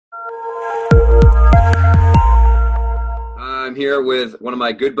I'm here with one of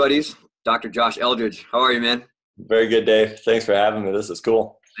my good buddies, Dr. Josh Eldridge. How are you, man? Very good, Dave. Thanks for having me. This is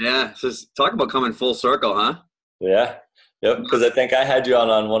cool. Yeah, so talk about coming full circle, huh? Yeah. Yep. Because I think I had you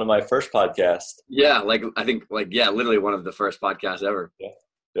on one of my first podcasts. Yeah, literally one of the first podcasts ever. Yeah.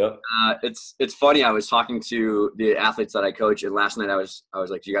 Yep. It's funny. I was talking to the athletes that I coach, and last night I was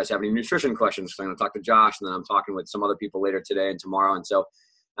like, "Do you guys have any nutrition questions?" So I'm going to talk to Josh, and then I'm talking with some other people later today and tomorrow. And so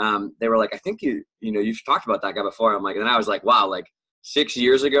they were like, "I think you've talked about that guy before." I'm like, and then I was like, "Wow!" Like 6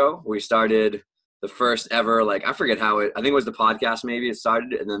 years ago, we started the first ever. Like I forget how it. I think it was the podcast. Maybe it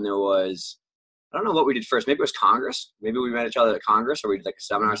started, and then there was. I don't know what we did first. Maybe it was Congress. Maybe we met each other at Congress, or we did like a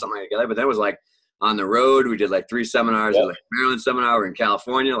seminar or something like together. But then it was like on the road. We did like 3 seminars. Yeah. We did, like Maryland seminar. We're in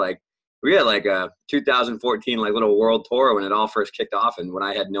California. Like we had like a 2014 like little world tour when it all first kicked off, and when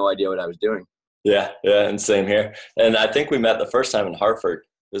I had no idea what I was doing. Yeah. Yeah. And same here. And I think we met the first time in Hartford.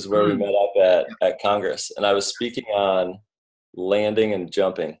 Is where we met up at Congress, and I was speaking on landing and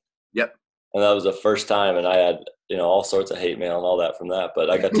jumping. Yep. And that was the first time, and I had all sorts of hate mail and all that from that. But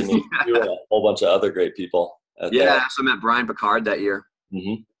I got to meet you and a whole bunch of other great people. I also met Brian Picard that year.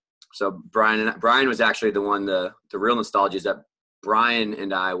 Mm-hmm. So Brian was actually the one. The real nostalgia is that Brian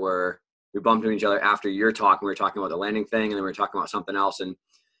and I we bumped into each other after your talk, and we were talking about the landing thing, and then we were talking about something else, and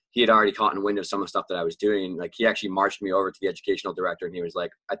he had already caught in wind of some of the stuff that I was doing. Like he actually marched me over to the educational director, and he was like,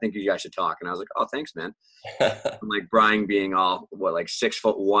 "I think you guys should talk." And I was like, "Oh, thanks, man." And like Brian being all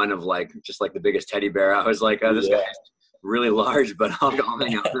 6'1" of like just like the biggest teddy bear. I was like, "This guy's really large, but I'll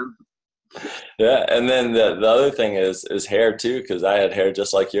hang out with him." Yeah, and then the other thing is hair too, because I had hair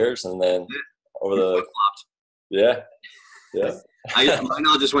just like yours, and then over the yeah. Mine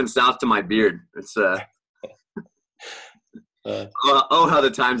all just went south to my beard. It's how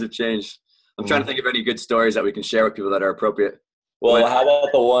the times have changed. I'm trying to think of any good stories that we can share with people that are appropriate. Well, how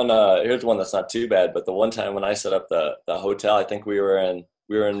about the one? Here's one that's not too bad. But the one time when I set up the hotel, I think we were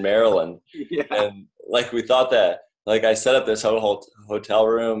in Maryland, and like we thought that like I set up this whole hotel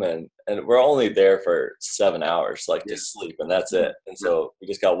room, and we're only there for 7 hours, like to sleep, and that's it. And so we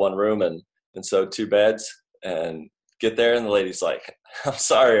just got one room and so 2 beds, and get there, and the lady's like, "I'm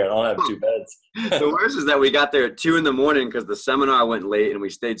sorry, I don't have 2 beds." The worst is that we got there at 2 a.m. because the seminar went late, and we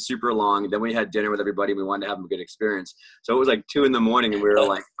stayed super long. Then we had dinner with everybody. We wanted to have a good experience. So it was like 2 a.m, and we were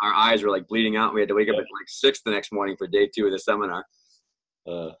like, our eyes were like bleeding out. And we had to wake up at like 6 the next morning for day 2 of the seminar.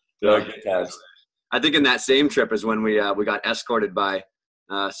 Good times. I think in that same trip is when we got escorted by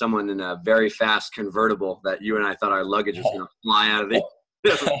someone in a very fast convertible that you and I thought our luggage was going to fly out of the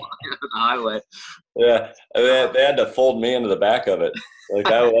highway. Yeah, they had to fold me into the back of it. Like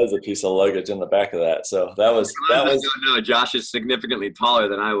I was a piece of luggage in the back of that. So that was. No, Josh is significantly taller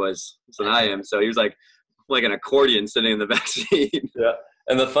than I am. So he was like an accordion sitting in the back seat. Yeah,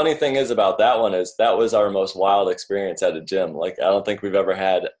 and the funny thing is about that one is that was our most wild experience at a gym. Like I don't think we've ever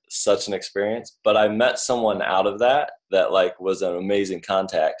had such an experience. But I met someone out of that like was an amazing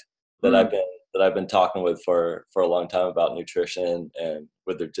contact that I've been talking with for a long time about nutrition and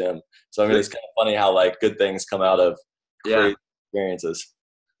with their gym. So I mean, it's kind of funny how like good things come out of crazy experiences.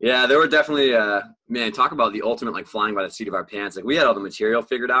 Yeah, there were definitely, man, talk about the ultimate like flying by the seat of our pants. Like we had all the material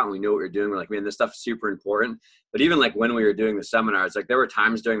figured out and we knew what we were doing. We're like, man, this stuff's super important. But even like when we were doing the seminars, like there were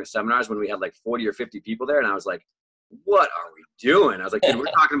times during the seminars when we had like 40 or 50 people there, and I was like, what are we doing? I was like, dude, we're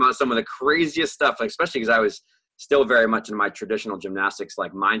talking about some of the craziest stuff, like especially because I was still very much in my traditional gymnastics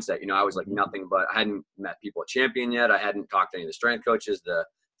like mindset. I was like nothing but I hadn't met people at Champion yet. I hadn't talked to any of the strength coaches, the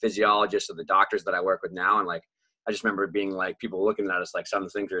physiologists, or the doctors that I work with now. And like, I just remember being like, people looking at us like some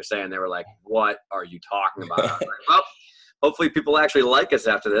of the things we were saying, they were like, what are you talking about? I was like, well, hopefully people actually like us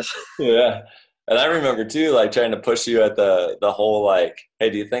after this. Yeah. And I remember too, like trying to push you at the whole, like, hey,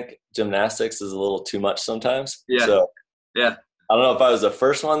 do you think gymnastics is a little too much sometimes? Yeah. So, yeah. I don't know if I was the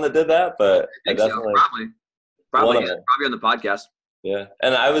first one that did that, but I definitely. So. Probably on the podcast. Yeah.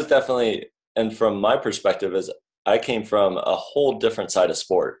 And I was definitely, and from my perspective is I came from a whole different side of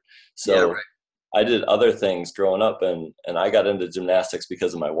sport. So I did other things growing up, and I got into gymnastics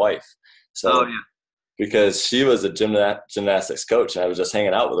because of my wife. So because she was a gymnastics coach, and I was just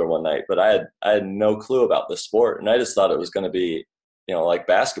hanging out with her one night, but I had no clue about the sport. And I just thought it was going to be, like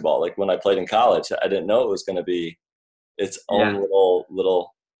basketball. Like when I played in college, I didn't know it was going to be its own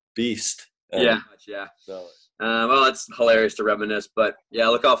little beast. And so, well, it's hilarious to reminisce, but yeah,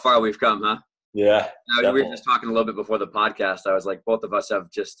 look how far we've come, huh? Yeah. We were just talking a little bit before the podcast. I was like, both of us have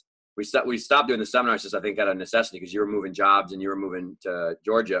we stopped doing the seminars just, I think, out of necessity, because you were moving jobs and you were moving to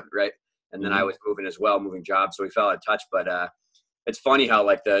Georgia, right? And then I was moving as well, moving jobs. So we fell out of touch, but it's funny how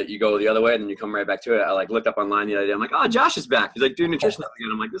like you go the other way and then you come right back to it. I like looked up online the other day. I'm like, oh, Josh is back. He's like doing nutrition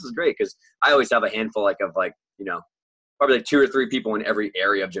again. I'm like, this is great, because I always have a handful of probably like 2 or 3 people in every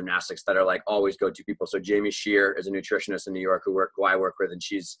area of gymnastics that are like always go-to people. So Jamie Shear is a nutritionist in New York who I work with, and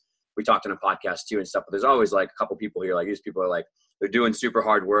we talked on a podcast too and stuff, but there's always like a couple people here. Like these people are like, they're doing super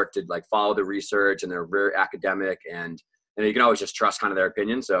hard work to like follow the research, and they're very academic, and you can always just trust kind of their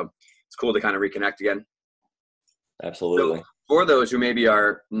opinion. So it's cool to kind of reconnect again. Absolutely. So for those who maybe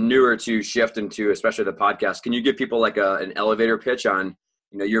are newer to shift into, especially the podcast, can you give people like an elevator pitch on,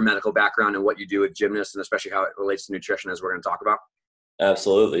 your medical background and what you do with gymnasts, and especially how it relates to nutrition, as we're going to talk about?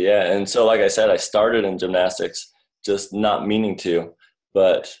 Absolutely. Yeah. And so, like I said, I started in gymnastics, just not meaning to,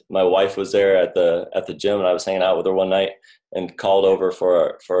 but my wife was there at the gym, and I was hanging out with her one night and called over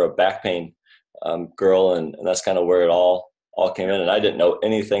for a back pain girl. And that's kind of where it all came in. And I didn't know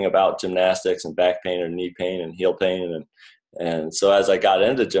anything about gymnastics and back pain or knee pain and heel pain. And so as I got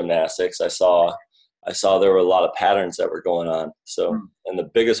into gymnastics, I saw there were a lot of patterns that were going on. So, and the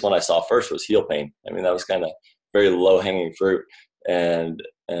biggest one I saw first was heel pain. I mean, that was kind of very low hanging fruit. And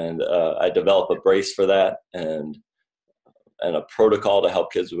I developed a brace for that and a protocol to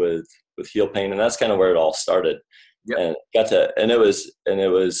help kids with heel pain. And that's kind of where it all started. Yep. And it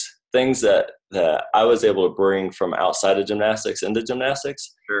was things that I was able to bring from outside of gymnastics into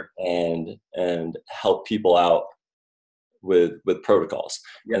gymnastics. Sure. And help people out with protocols.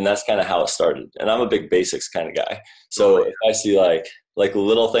 Yep. And that's kind of how it started. And I'm a big basics kind of guy. So if I see like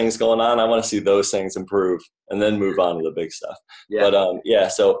little things going on, I want to see those things improve and then move on to the big stuff. Yeah.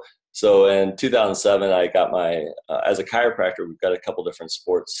 But so in 2007, I got my as a chiropractor, we've got a couple different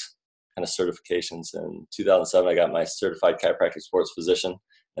sports kind of certifications. In 2007, I got my certified chiropractic sports physician,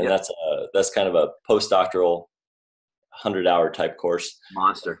 and yep. that's kind of a postdoctoral 100-hour type course.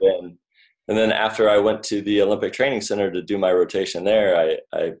 Monster. And then after I went to the Olympic Training Center to do my rotation there,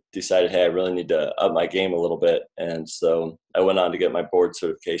 I decided, hey, I really need to up my game a little bit. And so I went on to get my board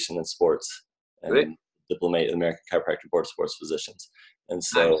certification in sports and diplomate in the American Chiropractic Board of Sports Physicians. And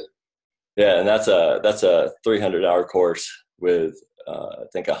so, nice. Yeah, and that's a 300-hour course with I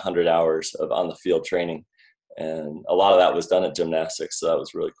think 100 hours of on the field training, and a lot of that was done at gymnastics. So that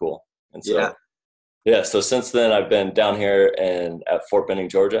was really cool. And so. Yeah. So since then I've been down here and at Fort Benning,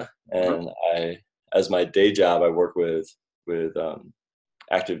 Georgia, and as my day job, I work with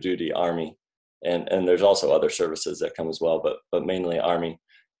active duty Army, and there's also other services that come as well, but mainly Army.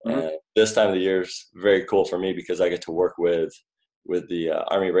 Mm-hmm. And this time of the year is very cool for me because I get to work with the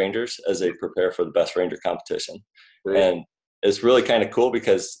Army Rangers as they prepare for the Best Ranger competition. Great. And it's really kind of cool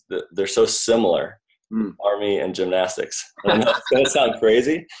because they're so similar, Army and gymnastics. And that's going to sound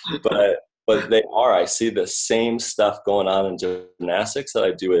crazy, but they are. I see the same stuff going on in gymnastics that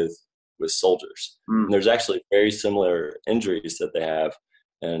I do with soldiers. And there's actually very similar injuries that they have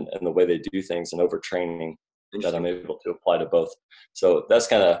and the way they do things and overtraining that I'm able to apply to both. So that's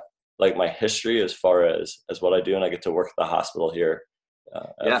kind of like my history as far as what I do. And I get to work at the hospital here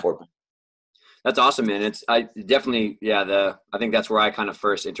at Fort Benning. That's awesome, man. I think that's where I kind of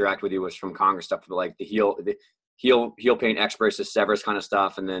first interact with you was from Congress stuff, but like the heel pain experts, the Severus kind of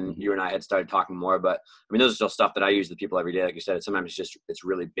stuff. And then you and I had started talking more, but I mean, those are still stuff that I use with people every day. Like you said, sometimes it's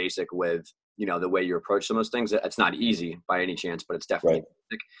really basic with, the way you approach some of those things. It's not easy by any chance, but it's definitely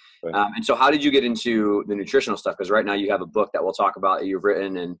basic. Right. And so how did you get into the nutritional stuff? Because right now you have a book that we'll talk about that you've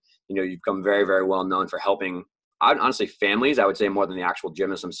written, and, you've become very, very well known for helping, honestly, families, I would say more than the actual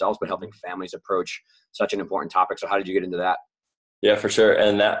gymnasts themselves, but helping families approach such an important topic. So how did you get into that? Yeah, for sure.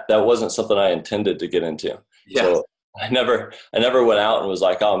 And that wasn't something I intended to get into. Yeah. So I never went out and was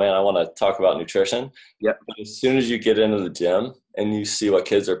like, oh man, I want to talk about nutrition. Yep. But as soon as you get into the gym and you see what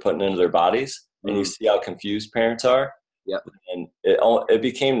kids are putting into their bodies and you see how confused parents are, and it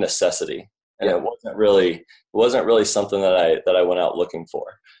became necessity. And it wasn't really something that I went out looking for.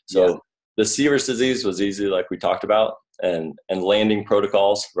 So the Sever's disease was easy, like we talked about, and landing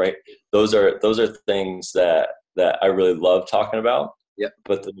protocols, right? Those are things that I really love talking about. Yep.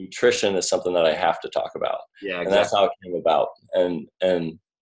 But the nutrition is something that I have to talk about. Yeah, exactly. And that's how it came about. And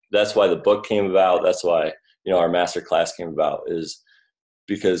that's why the book came about. That's why, our master class came about, is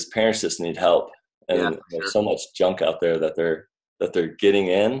because parents just need help. And there's so much junk out there that they're getting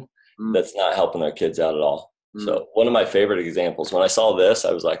in that's not helping their kids out at all. So one of my favorite examples, when I saw this,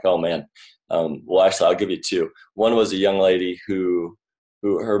 I was like, oh man, well, actually I'll give you two. One was a young lady who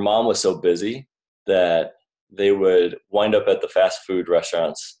her mom was so busy that they would wind up at the fast food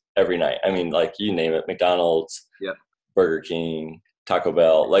restaurants every night. I mean, like you name it, McDonald's, Burger King, Taco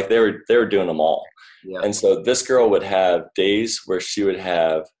Bell, like they were doing them all. Yeah. And so this girl would have days where she would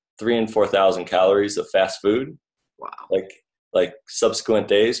have 3,000 and 4,000 calories of fast food. Wow. Like subsequent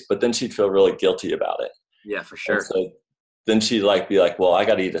days, but then she'd feel really guilty about it. Yeah, for sure. And so then she'd like be like, well, I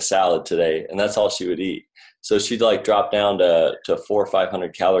got to eat a salad today. And that's all she would eat. So she'd like drop down to 400 or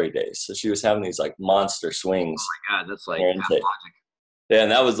 500 calorie days. So she was having these like monster swings. Oh my God, that's like pathologic. Yeah.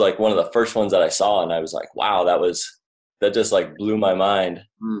 And that was like one of the first ones that I saw. And I was like, wow, that just like blew my mind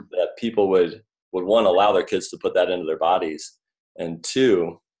that people would one, allow their kids to put that into their bodies. And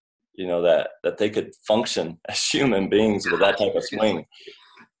two, you know, that they could function as human beings with that type of swing.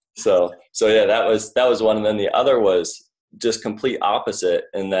 So yeah, that was one. And then the other was just complete opposite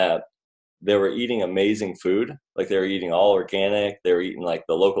in that they were eating amazing food. Like they were eating all organic. They were eating like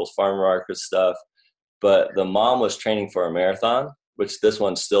the local farm market stuff. But the mom was training for a marathon, which this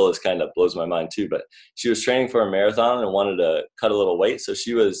one still is kind of blows my mind too. But she was training for a marathon and wanted to cut a little weight. So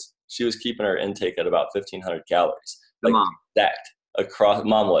she was keeping her intake at about 1,500 calories. Like stacked across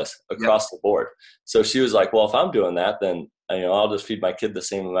the board. So she was like, well, if I'm doing that, then I'll just feed my kid the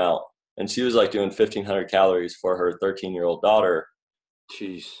same amount. And she was like doing 1,500 calories for her 13-year-old daughter.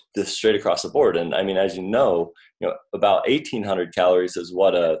 Jeez. Just straight across the board. And I mean, as you know, about 1,800 calories is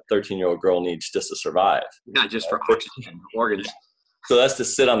what a 13-year-old girl needs just to survive. Not just for oxygen, organs. So that's to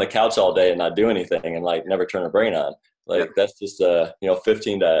sit on the couch all day and not do anything and like never turn a brain on. Like that's just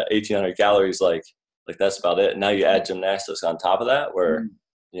 15 to 1,800 calories. Like that's about it. And now you add gymnastics on top of that, where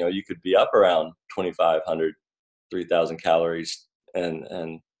you could be up around 2,500, 3,000 calories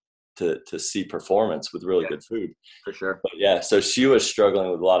and to see performance with really good food. For sure. But yeah, so she was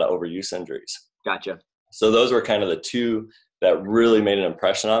struggling with a lot of overuse injuries. Gotcha. So those were kind of the two that really made an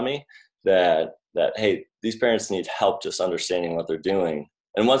impression on me that hey, these parents need help just understanding what they're doing.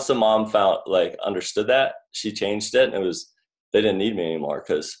 And once the mom understood that, she changed it, and they didn't need me anymore,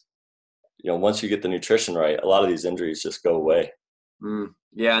 because once you get the nutrition right, a lot of these injuries just go away.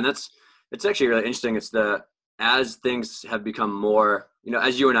 Yeah, and it's actually really interesting. It's as things have become more,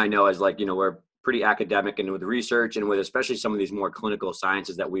 as you and I know, as we're pretty academic and with research and with especially some of these more clinical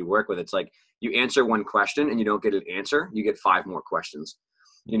sciences that we work with, it's like you answer one question and you don't get an answer, you get 5 more questions.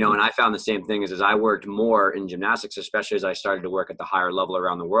 And I found the same thing as I worked more in gymnastics, especially as I started to work at the higher level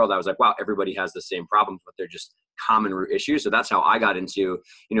around the world. I was like, wow, everybody has the same problems, but they're just common root issues. So that's how I got into,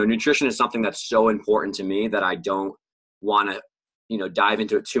 nutrition is something that's so important to me that I don't want to, dive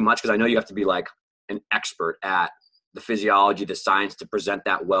into it too much, because I know you have to be like an expert at the physiology, the science to present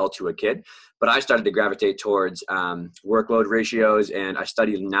that well to a kid. But I started to gravitate towards workload ratios, and I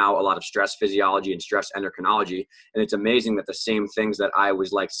study now a lot of stress physiology and stress endocrinology. And it's amazing that the same things that I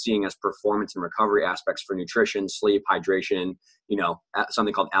was like seeing as performance and recovery aspects for nutrition, sleep, hydration,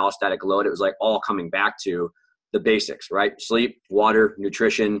 something called allostatic load, it was like all coming back to the basics, right? Sleep, water,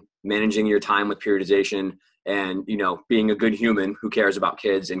 nutrition, managing your time with periodization, and, being a good human who cares about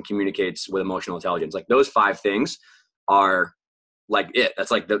kids and communicates with emotional intelligence. Like those 5 things are like it.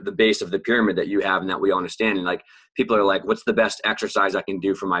 That's like the base of the pyramid that you have and that we all understand. And like people are like, what's the best exercise I can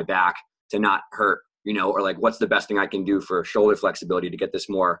do for my back to not hurt, or like, what's the best thing I can do for shoulder flexibility to get this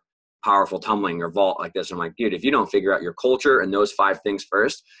more powerful tumbling or vault like this? I'm like, dude, if you don't figure out your culture and those 5 things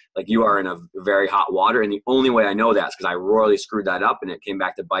first, like you are in a very hot water. And the only way I know that is because I royally screwed that up and it came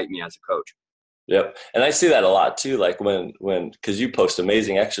back to bite me as a coach. Yep. And I see that a lot too. Like because you post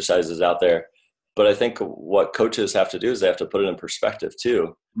amazing exercises out there, but I think what coaches have to do is they have to put it in perspective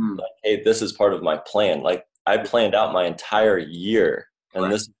too. Like, hey, this is part of my plan. Like I planned out my entire year, and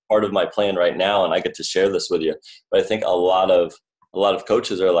this is part of my plan right now, and I get to share this with you. But I think a lot of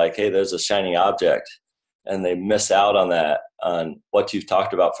coaches are like, hey, there's a shiny object, and they miss out on what you've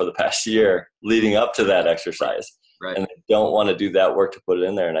talked about for the past year leading up to that exercise. Right. And they don't want to do that work to put it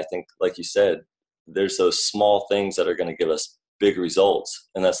in there. And I think, like you said, there's those small things that are going to give us big results.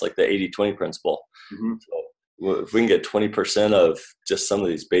 And that's like the 80-20 principle. So if we can get 20% of just some of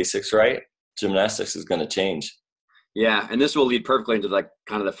these basics right, gymnastics is going to change. Yeah. And this will lead perfectly into like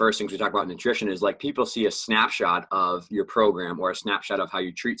kind of the first things we talk about nutrition is like people see a snapshot of your program or a snapshot of how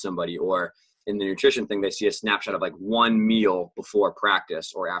you treat somebody, or in the nutrition thing, they see a snapshot of like one meal before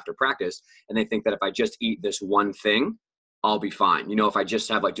practice or after practice. And they think that if I just eat this one thing, I'll be fine. If I just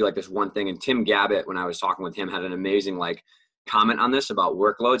have do this one thing. And Tim Gabbett, when I was talking with him, had an amazing comment on this about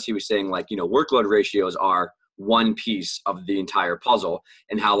workloads. He was saying workload ratios are one piece of the entire puzzle,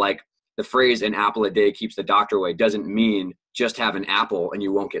 and how the phrase "an apple a day keeps the doctor away" doesn't mean just have an apple and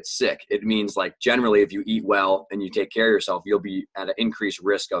you won't get sick. It means generally if you eat well and you take care of yourself, you'll be at an increased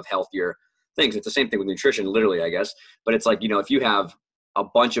risk of healthier things. It's the same thing with nutrition, literally, I guess. But it's if you have a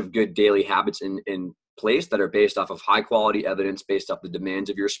bunch of good daily habits in place that are based off of high quality evidence, based off the demands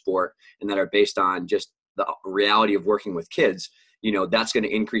of your sport, and that are based on just the reality of working with kids, that's going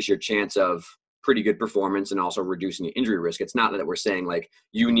to increase your chance of pretty good performance and also reducing the injury risk. It's not that we're saying like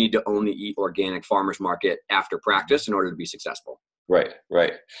you need to only eat organic farmers market after practice in order to be successful. Right.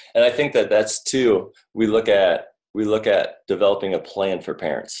 And I think that that's too, we look at developing a plan for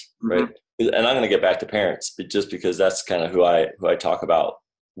parents, right? And I'm going to get back to parents just because that's kind of who I talk about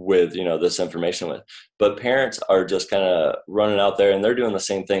with, this information with. But parents are just kind of running out there and they're doing the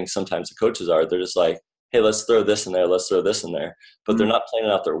same thing sometimes the coaches are. They're just like, hey, let's throw this in there, let's throw this in there. But they're not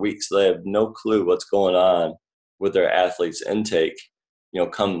planning out their week, so they have no clue what's going on with their athletes' intake,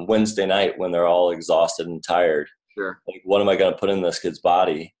 come Wednesday night when they're all exhausted and tired. Sure. Like, what am I going to put in this kid's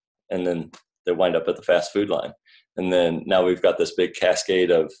body? And then they wind up at the fast food line. And then now we've got this big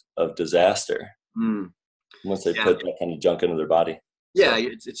cascade of disaster once they put that kind of junk into their body. Yeah, so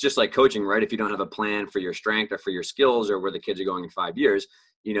it's just like coaching, right? If you don't have a plan for your strength or for your skills or where the kids are going in 5 years,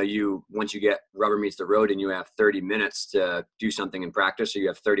 once you get rubber meets the road and you have 30 minutes to do something in practice, or you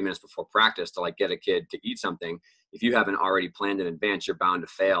have 30 minutes before practice to like get a kid to eat something, if you haven't already planned in advance, you're bound to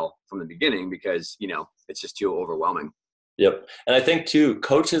fail from the beginning because, it's just too overwhelming. Yep. And I think too,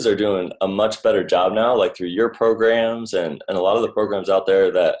 coaches are doing a much better job now, like through your programs and a lot of the programs out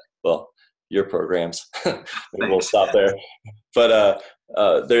there that, well, your programs, we'll stop there. But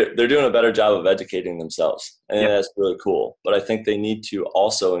they're doing a better job of educating themselves, and that's really cool. But I think they need to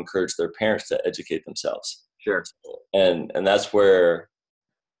also encourage their parents to educate themselves. Sure. And that's where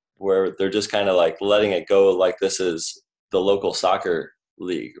they're just kind of like letting it go, like this is the local soccer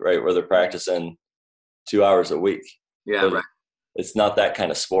league, right? Where they're practicing 2 hours a week. Yeah, but right. It's not that kind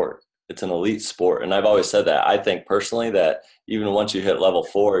of sport. It's an elite sport. And I've always said that. I think personally that even once you hit level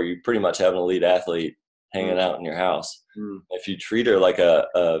 4, you pretty much have an elite athlete hanging out in your house. If you treat her like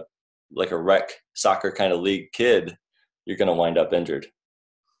a rec soccer kind of league kid, you're going to wind up injured.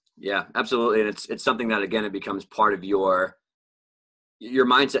 Yeah, absolutely. And it's something that, again, it becomes part of your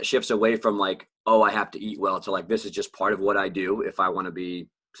mindset shifts away from like, oh, I have to eat well, to like, this is just part of what I do if I want to be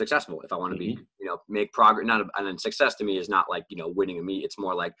successful, if I want to be, make progress. And then success to me is not like, winning a meet. It's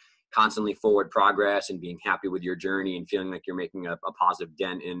more like constantly forward progress and being happy with your journey and feeling like you're making a positive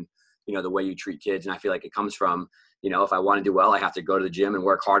dent in, the way you treat kids. And I feel like it comes from, if I want to do well, I have to go to the gym and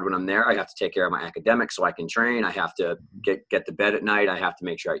work hard when I'm there. I have to take care of my academics so I can train. I have to get to bed at night. I have to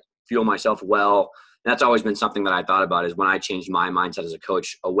make sure I fuel myself well. And that's always been something that I thought about, is when I changed my mindset as a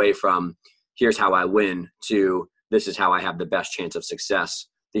coach away from here's how I win to this is how I have the best chance of success.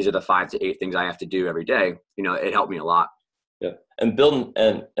 These are the 5 to 8 things I have to do every day. It helped me a lot. Yeah. And building,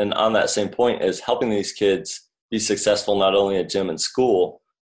 and on that same point is helping these kids be successful, not only at gym and school,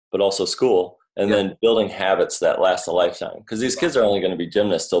 but also school. And then building habits that last a lifetime. Because these kids are only going to be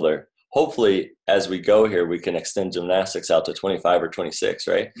gymnasts till they're, hopefully as we go here, we can extend gymnastics out to 25 or 26,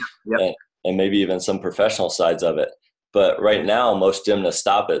 right? Yep. And maybe even some professional sides of it. But right now, most gymnasts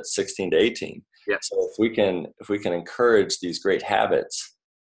stop at 16 to 18. Yep. So if we can encourage these great habits,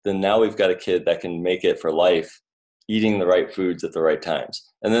 then now we've got a kid that can make it for life, eating the right foods at the right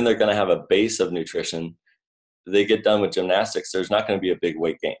times. And then they're going to have a base of nutrition. They get done with gymnastics, there's not going to be a big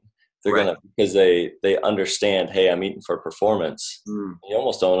weight gain. They're going to, because they understand, hey, I'm eating for performance. You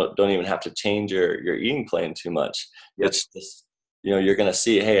almost don't even have to change your eating plan too much. Yep. It's just, you're going to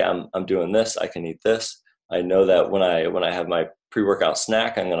see, hey, I'm doing this. I can eat this. I know that when I have my pre-workout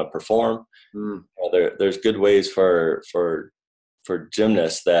snack, I'm going to perform. There's good ways for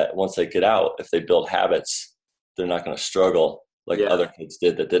gymnasts that once they get out, if they build habits, they're not going to struggle like other kids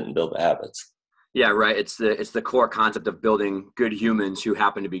did that didn't build the habits. Yeah, right. It's the core concept of building good humans who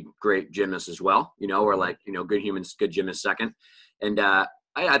happen to be great gymnasts as well, or like, good humans, good gymnasts second. And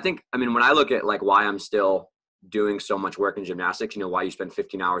I think, when I look at like why I'm still doing so much work in gymnastics, why you spend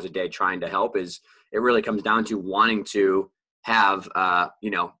 15 hours a day trying to help, is it really comes down to wanting to have,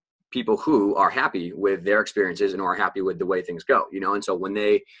 people who are happy with their experiences and are happy with the way things go, and so when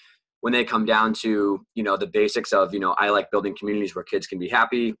they come down to, the basics of, I like building communities where kids can be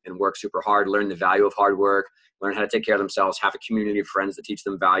happy and work super hard, learn the value of hard work, learn how to take care of themselves, have a community of friends that teach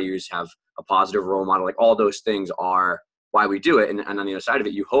them values, have a positive role model, like all those things are why we do it. And on the other side of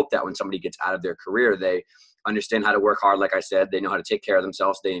it, you hope that when somebody gets out of their career, they understand how to work hard. Like I said, they know how to take care of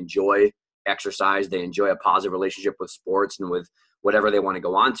themselves. They enjoy exercise. They enjoy a positive relationship with sports and with whatever they want to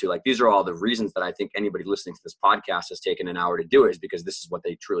go on to. Like, these are all the reasons that I think anybody listening to this podcast has taken an hour to do it, is because this is what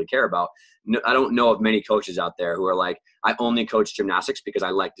they truly care about. No, I don't know of many coaches out there who are like, I only coach gymnastics because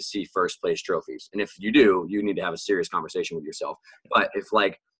I like to see first place trophies. And if you do, you need to have a serious conversation with yourself. But if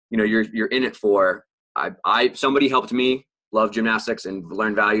like, you're in it for, somebody helped me love gymnastics and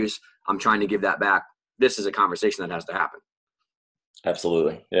learn values, I'm trying to give that back. This is a conversation that has to happen.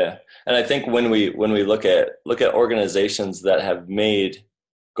 Absolutely. Yeah. And I think when we look at organizations that have made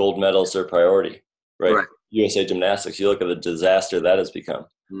gold medals their priority, right? Right. USA Gymnastics, you look at the disaster that has become.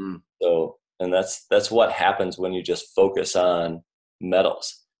 So, and that's what happens when you just focus on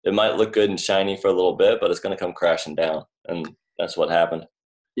medals. It might look good and shiny for a little bit, but it's going to come crashing down. And that's what happened.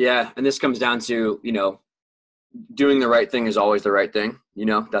 Yeah. And this comes down to, doing the right thing is always the right thing.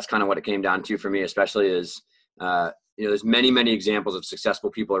 That's kind of what it came down to for me, especially is, there's many, many examples of successful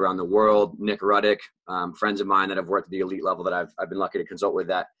people around the world. Nick Ruddick, friends of mine that have worked at the elite level that I've been lucky to consult with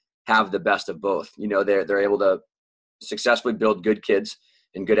that have the best of both. They're able to successfully build good kids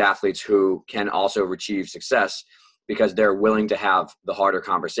and good athletes who can also achieve success because they're willing to have the harder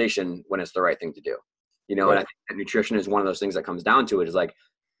conversation when it's the right thing to do. Right. And I think that nutrition is one of those things that comes down to it is like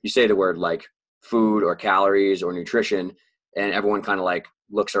you say the word like food or calories or nutrition and everyone kind of like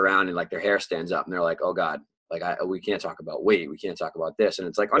looks around and like their hair stands up and they're like, oh God, like we can't talk about weight. We can't talk about this. And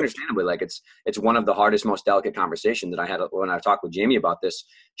it's like, understandably, like it's one of the hardest, most delicate conversations that I had when I talked with Jamie about this.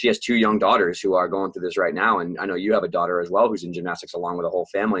 She has 2 young daughters who are going through this right now. And I know you have a daughter as well, who's in gymnastics along with a whole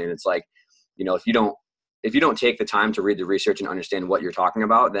family. And it's like, if you don't take the time to read the research and understand what you're talking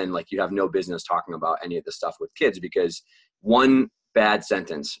about, then like you have no business talking about any of this stuff with kids, because one bad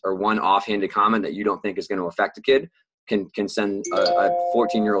sentence or one offhanded comment that you don't think is going to affect a kid can send a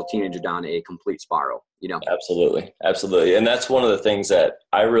 14-year-old teenager down a complete spiral, Absolutely. Absolutely. And that's one of the things that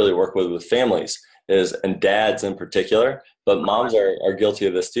I really work with families and dads in particular, but moms are guilty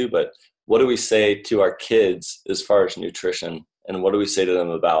of this too. But what do we say to our kids as far as nutrition, and what do we say to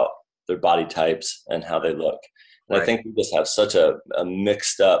them about their body types and how they look? And right. I think we just have such a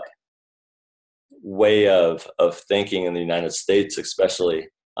mixed up way of thinking in the United States, especially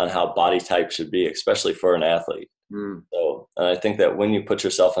on how body type should be, especially for an athlete. So, and I think that when you put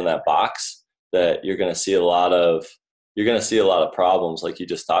yourself in that box, that you're going to see a lot of problems like you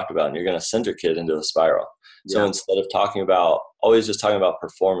just talked about, and you're going to send your kid into a spiral. Yeah. So instead of always just talking about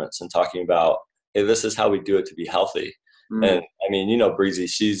performance and talking about, hey, this is how we do it to be healthy. And I mean, Breezy,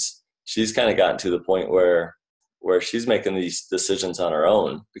 she's kind of gotten to the point where she's making these decisions on her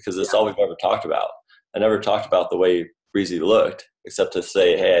own because it's all we've ever talked about. I never talked about the way Breezy looked, except to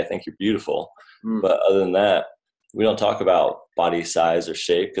say, hey, I think you're beautiful. But other than that, we don't talk about body size or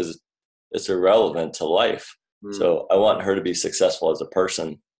shape because it's irrelevant to life. So I want her to be successful as a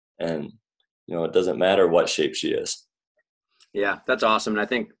person, and it doesn't matter what shape she is. Yeah, that's awesome. And I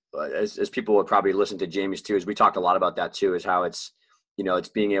think as people would probably listen to Jamie's too, is we talked a lot about that too, is how it's it's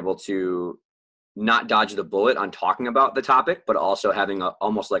being able to not dodge the bullet on talking about the topic, but also having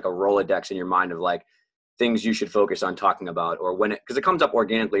almost like a Rolodex in your mind of like things you should focus on talking about, or because it comes up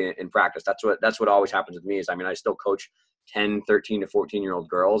organically in practice. That's what always happens with me is, I still coach 10, 13 to 14-year-old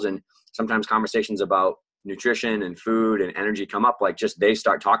girls. And sometimes conversations about nutrition and food and energy come up, like just they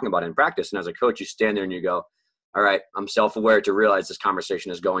start talking about it in practice. And as a coach, you stand there and you go, all right, I'm self-aware to realize this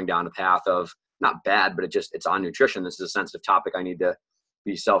conversation is going down a path of not bad, but it's on nutrition. This is a sensitive topic I need to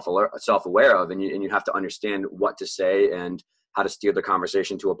be self-aware of. And you have to understand what to say and how to steer the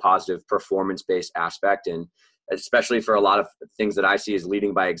conversation to a positive performance-based aspect. And especially for a lot of things that I see is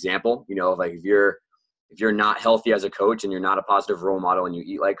leading by example, like if you're not healthy as a coach and you're not a positive role model and you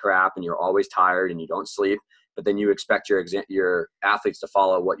eat like crap and you're always tired and you don't sleep, but then you expect your athletes to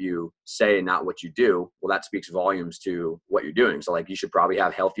follow what you say and not what you do, well, that speaks volumes to what you're doing. So like you should probably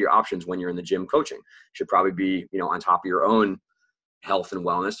have healthier options when you're in the gym coaching. You should probably be, on top of your own health and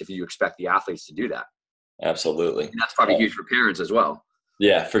wellness if you expect the athletes to do that. Absolutely. And that's probably huge for parents as well.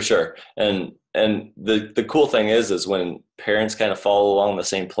 Yeah, for sure. And the cool thing is when parents kind of follow along the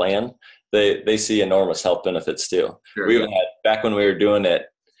same plan, they see enormous health benefits too. Sure, we had, back when we were doing it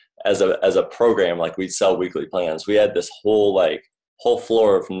as a program, like we'd sell weekly plans, we had this whole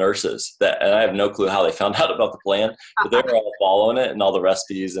floor of nurses and I have no clue how they found out about the plan, but they were all following it and all the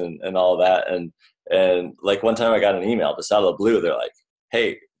recipes and all of that. And like one time I got an email just out of the blue. They're like,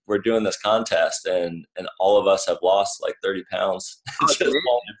 hey, we're doing this contest and all of us have lost like 30 pounds just following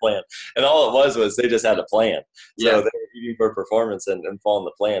the plan. And all it was they just had a plan. So they were eating for performance and following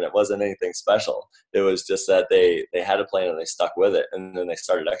the plan. It wasn't anything special. It was just that they had a plan and they stuck with it, and then they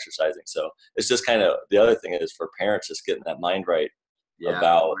started exercising. So it's just kind of, the other thing is for parents, just getting that mind right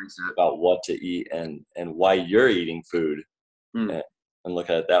about what to eat and why you're eating food. And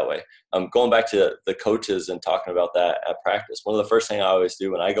look at it that way. Going back to the coaches and talking about that at practice, one of the first things I always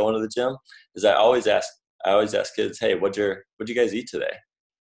do when I go into the gym is I always ask kids, hey, what'd you guys eat today?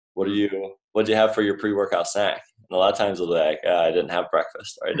 What'd you have for your pre-workout snack? And a lot of times they'll be like, I didn't have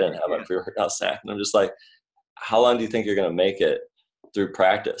breakfast, or I didn't have my pre-workout snack. And I'm just like, how long do you think you're going to make it through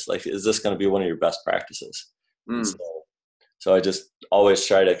practice? Like, is this going to be one of your best practices? So I just always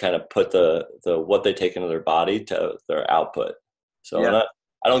try to kind of put the what they take into their body to their output. So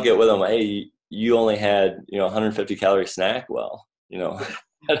I don't get with them, hey, you only had, 150 calorie snack. Well,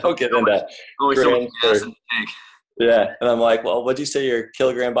 I don't get into only so much grams gas in the tank. yeah. And I'm like, well, what'd you say your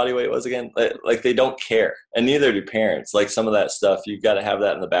kilogram body weight was again? Like they don't care. And neither do parents. Like some of that stuff, you've got to have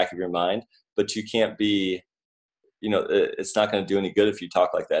that in the back of your mind, but you can't be, it's not going to do any good if you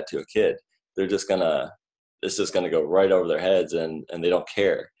talk like that to a kid. They're just it's just going to go right over their heads and they don't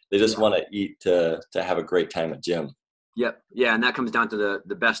care. They just want to eat to have a great time at gym. Yep. Yeah. And that comes down to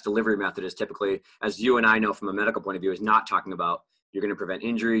the best delivery method is typically, as you and I know from a medical point of view, is not talking about you're going to prevent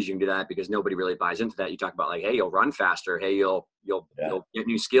injuries. You can do that because nobody really buys into that. You talk about like, hey, you'll run faster. Hey, you'll get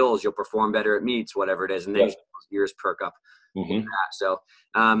new skills. You'll perform better at meets, whatever it is. And then those ears perk up. Mm-hmm. So,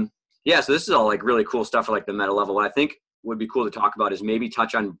 so this is all like really cool stuff for like the meta level. What I think would be cool to talk about is maybe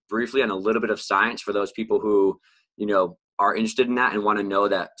touch on briefly on a little bit of science for those people who, are interested in that and want to know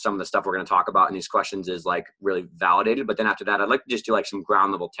that some of the stuff we're going to talk about in these questions is like really validated. But then after that, I'd like to just do like some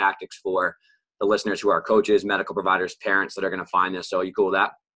ground level tactics for the listeners who are coaches, medical providers, parents that are going to find this. So are you cool with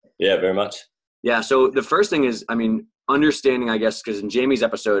that? Yeah, very much. Yeah. So the first thing is, understanding, I guess, because in Jamie's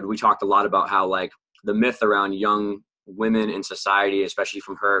episode, we talked a lot about how like the myth around young women in society, especially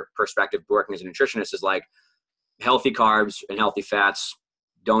from her perspective, working as a nutritionist, is like healthy carbs and healthy fats.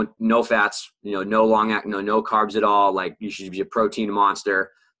 No fats, no no carbs at all. Like you should be a protein monster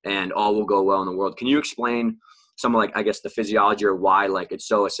and all will go well in the world. Can you explain some of like, I guess the physiology or why like it's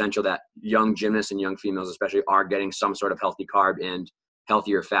so essential that young gymnasts and young females especially are getting some sort of healthy carb and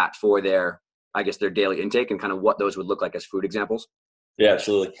healthier fat for their daily intake and kind of what those would look like as food examples? Yeah,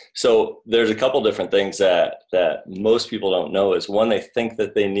 absolutely. So there's a couple different things that most people don't know is one, they think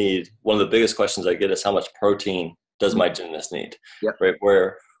that they need, one of the biggest questions I get is how much protein does my gymnast need? Yep. Right.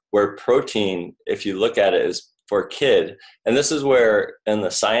 Where protein, if you look at it, is for a kid. And this is where in the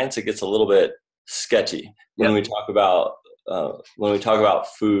science, it gets a little bit sketchy when we talk about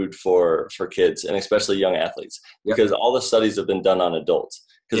food for kids and especially young athletes, because all the studies have been done on adults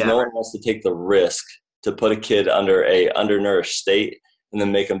because no one wants to take the risk to put a kid under a undernourished state and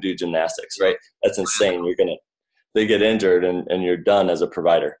then make them do gymnastics, right? That's insane. They get injured and you're done as a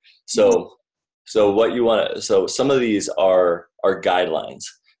provider. So what you want to, so some of these are guidelines.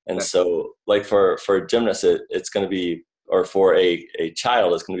 And so like for a gymnast, it's going to be, or for a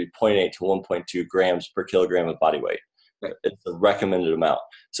child, it's going to be 0.8 to 1.2 grams per kilogram of body weight. Right. It's a recommended amount.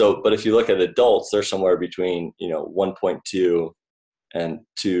 So, but if you look at adults, they're somewhere between, 1.2 and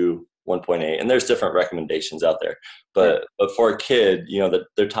to 1.8, and there's different recommendations out there. But for a kid,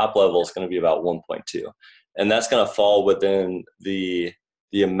 their top level is going to be about 1.2, and that's going to fall within the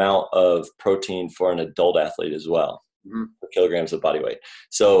amount of protein for an adult athlete as well, per kilograms of body weight.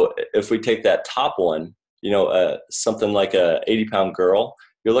 So if we take that top one, something like a 80-pound girl,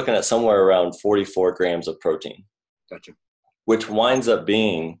 you're looking at somewhere around 44 grams of protein. Gotcha. Which winds up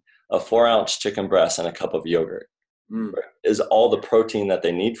being a 4-ounce chicken breast and a cup of yogurt. Is all the protein that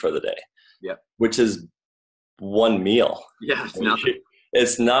they need for the day. Yeah. Which is one meal. Yeah, it's nothing.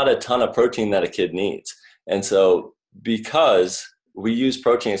 It's not a ton of protein that a kid needs. And so because we use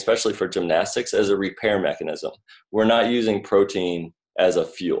protein, especially for gymnastics, as a repair mechanism, we're not using protein as a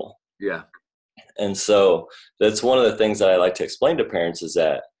fuel. Yeah. And so that's one of the things that I like to explain to parents is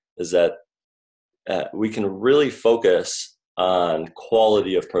that we can really focus on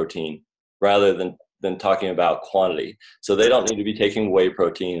quality of protein rather than talking about quantity. So they don't need to be taking whey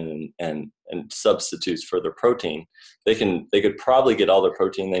protein and substitutes for their protein. They could probably get all the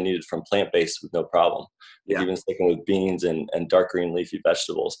protein they needed from plant-based with no problem. Yeah. Even sticking with beans and dark green leafy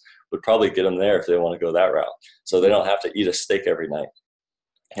vegetables would probably get them there if they want to go that route. So they don't have to eat a steak every night.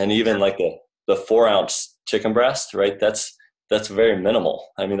 And even like the 4-ounce chicken breast, right? That's very minimal.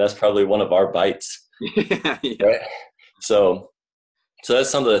 I mean, that's probably one of our bites. Yeah. Right? So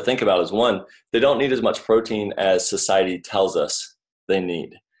that's something to think about is one, they don't need as much protein as society tells us they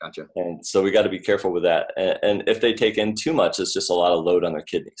need. Gotcha. And so we got to be careful with that. And if they take in too much, it's just a lot of load on their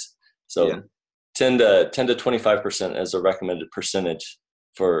kidneys. So 10 to 25% is a recommended percentage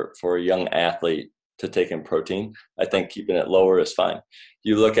for a young athlete to take in protein. I think keeping it lower is fine.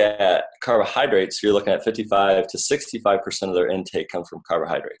 You look at carbohydrates, you're looking at 55 to 65% of their intake come from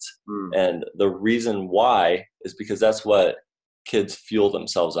carbohydrates. And the reason why is because that's what kids fuel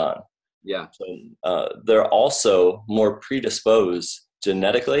themselves on. Yeah. So, they're also more predisposed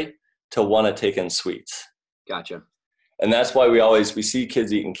genetically to want to take in sweets. Gotcha. And that's why we see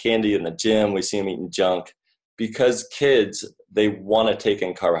kids eating candy in the gym. We see them eating junk because kids, they want to take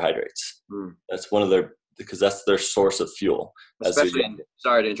in carbohydrates. That's because that's their source of fuel.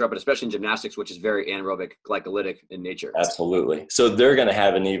 Sorry to interrupt, but especially in gymnastics, which is very anaerobic, glycolytic in nature. Absolutely. So they're going to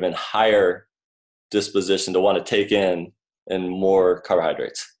have an even higher disposition to want to take in and more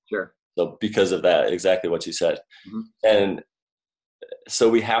carbohydrates. Sure. So because of that, exactly what you said. Mm-hmm. And so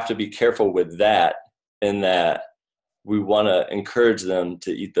we have to be careful with that, in that we want to encourage them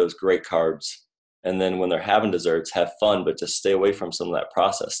to eat those great carbs. And then when they're having desserts, have fun, but just stay away from some of that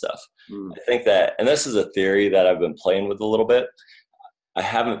processed stuff. Mm. I think that, and this is a theory that I've been playing with a little bit. I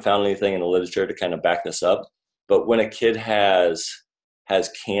haven't found anything in the literature to kind of back this up, but when a kid has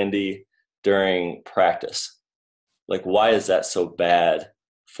candy during practice, like, why is that so bad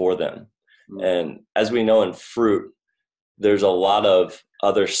for them? Mm. And as we know in fruit, there's a lot of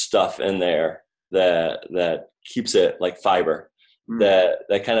other stuff in there that keeps it, like fiber,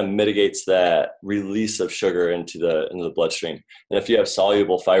 that kind of mitigates that release of sugar into the bloodstream. And if you have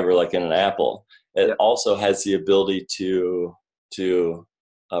soluble fiber, like in an apple, it also has the ability to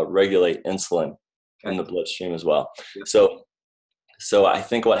regulate insulin in the bloodstream as well. So I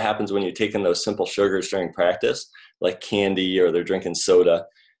think what happens when you take in those simple sugars during practice, like candy, or they're drinking soda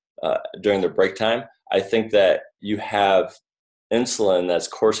during their break time, I think that you have insulin that's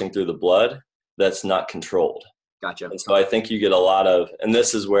coursing through the blood that's not controlled. Gotcha. And so I think you get a lot of, and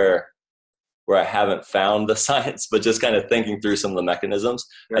this is where I haven't found the science, but just kind of thinking through some of the mechanisms,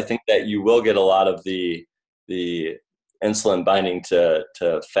 I think that you will get a lot of the insulin binding to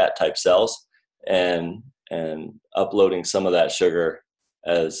fat type cells and uploading some of that sugar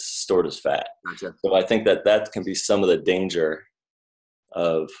as stored as fat. Gotcha. So I think that can be some of the danger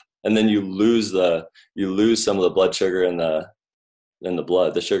of, and then you lose some of the blood sugar in the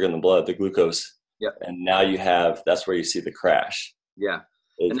blood, the sugar in the blood, the glucose. Yep. And now that's where you see the crash. Yeah.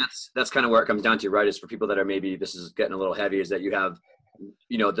 And that's kind of where it comes down to, right? Is for people that are, maybe this is getting a little heavy, is that you have,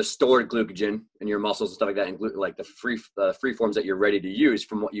 the stored glucogen in your muscles and stuff like that, and like the free forms that you're ready to use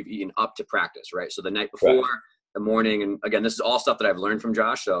from what you've eaten up to practice, right? So the night before, the morning, and again, this is all stuff that I've learned from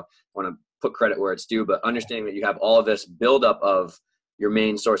Josh, so I want to put credit where it's due, but understanding that you have all of this buildup of your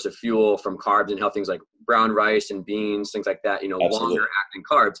main source of fuel from carbs and health, things like brown rice and beans, things like that, longer acting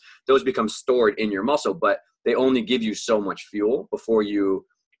carbs, those become stored in your muscle, but they only give you so much fuel before you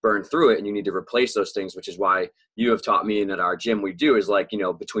burn through it, and you need to replace those things, which is why you have taught me, and at our gym we do, is like,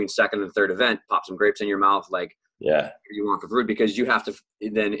 between second and third event, pop some grapes in your mouth, like you want for food, because you have to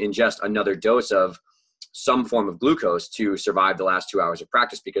then ingest another dose of some form of glucose to survive the last 2 hours of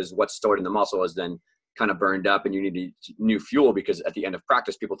practice, because what's stored in the muscle is then kind of burned up, and you need new fuel, because at the end of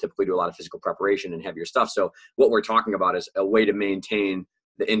practice, people typically do a lot of physical preparation and heavier stuff. So what we're talking about is a way to maintain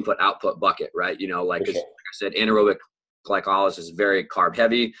the input output bucket, right? Like I said, anaerobic glycolysis is very carb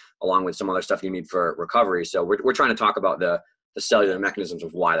heavy, along with some other stuff you need for recovery. So we're trying to talk about the cellular mechanisms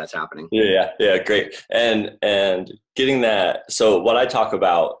of why that's happening. Yeah, great. And getting that. So what I talk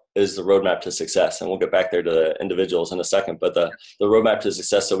about is the roadmap to success, and we'll get back there to the individuals in a second, but the roadmap to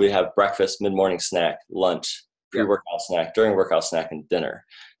success. So we have breakfast, mid-morning snack, lunch, pre-workout snack, during workout snack, and dinner.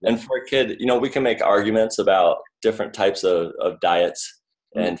 And for a kid, we can make arguments about different types of diets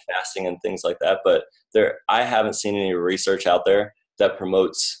and fasting and things like that, but I haven't seen any research out there that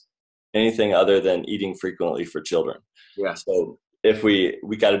promotes anything other than eating frequently for children. Yeah. So if we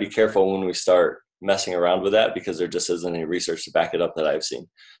got to be careful when we start messing around with that, because there just isn't any research to back it up that I've seen.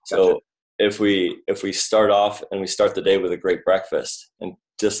 Gotcha. So if we start off and we start the day with a great breakfast, and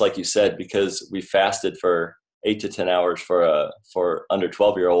just like you said, because we fasted for 8 to 10 hours for under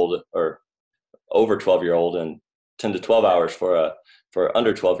 12-year-old or over 12-year-old, and 10 to 12 hours for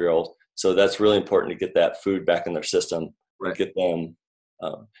under 12-year-old. So that's really important to get that food back in their system, and get them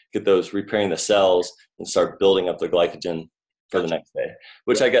get those repairing the cells and start building up the glycogen for the next day,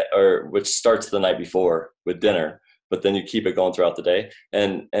 which starts the night before with dinner, but then you keep it going throughout the day.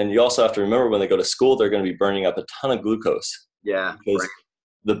 And you also have to remember, when they go to school, they're going to be burning up a ton of glucose. Yeah. Because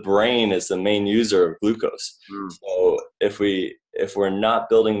the brain is the main user of glucose. So if we're not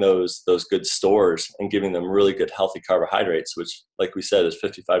building those good stores and giving them really good healthy carbohydrates, which, like we said, is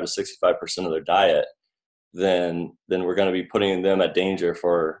 55 to 65% of their diet, then we're going to be putting them at danger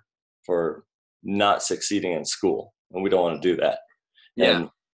for not succeeding in school, and we don't want to do that. Yeah.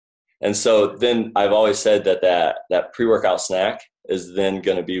 And so then I've always said that pre-workout snack is then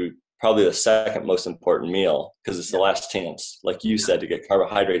going to be probably the second most important meal, because it's the last chance, like you said, to get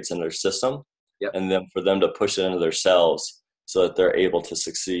carbohydrates in their system, and then for them to push it into their cells so that they're able to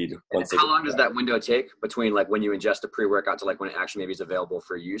succeed. How long does that window take between like when you ingest a pre-workout to like when it actually maybe is available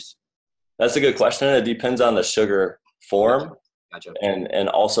for use? That's a good question. It depends on the sugar form. Gotcha. And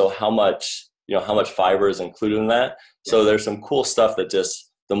also how much fiber is included in that. So there's some cool stuff that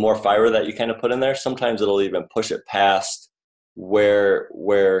just, the more fiber that you kind of put in there, sometimes it'll even push it past where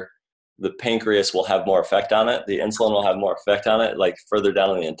the pancreas will have more effect on it. The insulin will have more effect on it, like further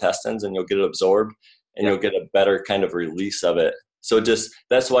down in the intestines, and you'll get it absorbed. and you'll get a better kind of release of it. So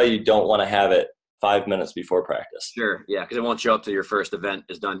that's why you don't want to have it 5 minutes before practice. Sure. Yeah. Because it won't show up till your first event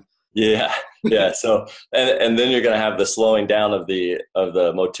is done. Yeah. Yeah. So, and then you're going to have the slowing down of the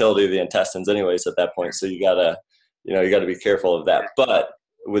motility of the intestines anyways at that point. So you gotta be careful of that. But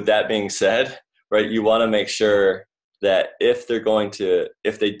with that being said, right, you want to make sure that if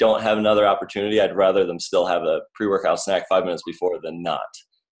they don't have another opportunity, I'd rather them still have a pre-workout snack 5 minutes before than not.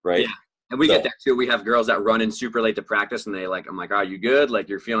 Right. Yeah. And we get that too. We have girls that run in super late to practice and I'm like, are you good? Like,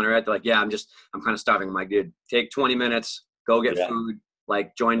 you're feeling all right? They're like, yeah, I'm kind of starving. I'm like, dude, take 20 minutes, go get food,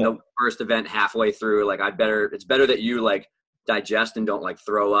 like join the first event halfway through. Like it's better that you like digest and don't like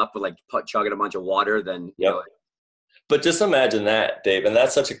throw up or like chugging a bunch of water than, you know. But just imagine that, Dave. And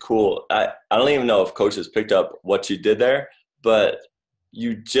that's such a cool, I don't even know if coaches picked up what you did there, but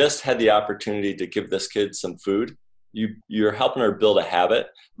you just had the opportunity to give this kid some food. You're helping her build a habit,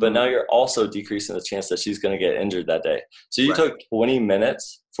 but now you're also decreasing the chance that she's going to get injured that day. So you took 20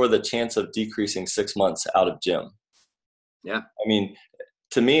 minutes for the chance of decreasing 6 months out of gym. Yeah. I mean,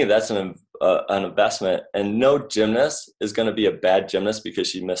 to me, that's an investment, and no gymnast is going to be a bad gymnast because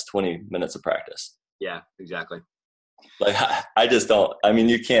she missed 20 minutes of practice. Yeah, exactly. Like, I just don't, I mean,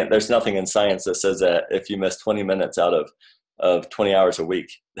 you can't, there's nothing in science that says that if you miss 20 minutes out of 20 hours a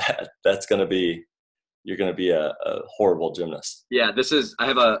week, that's going to be, you're going to be a horrible gymnast. Yeah, I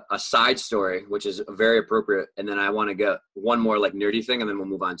have a side story, which is very appropriate. And then I want to get one more like nerdy thing and then we'll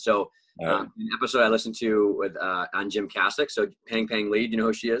move on. So an episode I listened to with on Gymnastics. So Pang Lee, do you know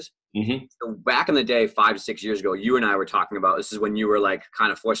who she is? Mm-hmm. So back in the day, 5 to 6 years ago, you and I were talking about, this is when you were like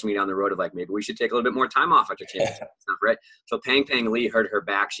kind of forcing me down the road of like, maybe we should take a little bit more time off after championship stuff, right? So Pang Lee hurt her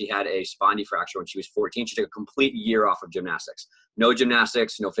back. She had a spondy fracture when she was 14. She took a complete year off of gymnastics. No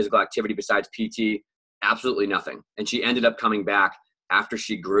gymnastics, no physical activity besides PT, absolutely nothing. And she ended up coming back after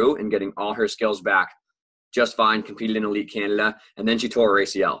she grew and getting all her skills back just fine, competed in Elite Canada, and then she tore her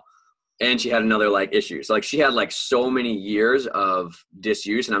ACL. And she had another like issue. So like she had like so many years of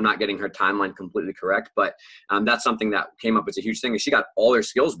disuse, and I'm not getting her timeline completely correct, but that's something that came up as a huge thing. She got all her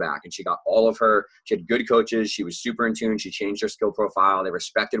skills back, and she had good coaches. She was super in tune. She changed her skill profile. They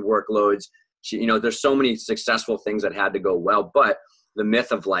respected workloads. There's so many successful things that had to go well, but the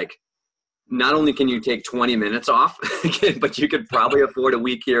myth of like, not only can you take 20 minutes off, but you could probably afford a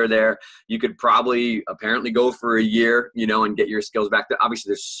week here or there. You could probably apparently go for a year, and get your skills back. Obviously,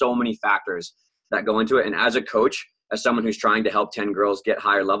 there's so many factors that go into it. And as a coach, as someone who's trying to help 10 girls get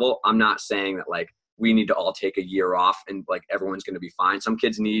higher level, I'm not saying that like we need to all take a year off and like everyone's going to be fine. Some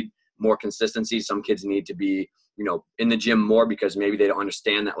kids need more consistency. Some kids need to be, in the gym more because maybe they don't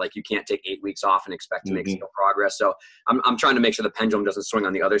understand that like you can't take 8 weeks off and expect to make skill progress. So I'm trying to make sure the pendulum doesn't swing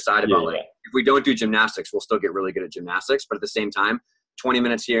on the other side about like, if we don't do gymnastics, we'll still get really good at gymnastics. But at the same time, 20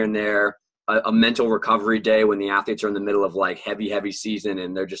 minutes here and there, a mental recovery day when the athletes are in the middle of like heavy season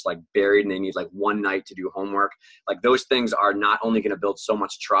and they're just like buried and they need like one night to do homework. Like those things are not only going to build so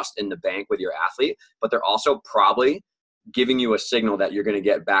much trust in the bank with your athlete, but they're also probably giving you a signal that you're going to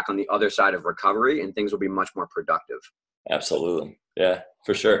get back on the other side of recovery and things will be much more productive. Absolutely. Yeah,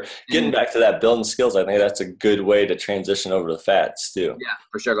 for sure. Getting back to that building skills, I think that's a good way to transition over to fats too. Yeah,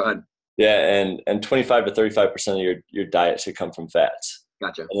 for sure. Go ahead. Yeah. And 25 to 35% of your diet should come from fats.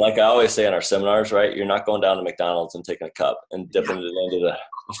 Gotcha. And like I always say in our seminars, right, you're not going down to McDonald's and taking a cup and dipping it into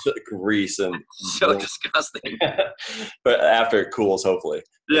the grease and so disgusting. But after it cools, hopefully.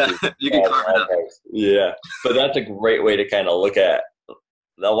 Yeah, you can carve it up. Yeah, but that's a great way to kind of look at.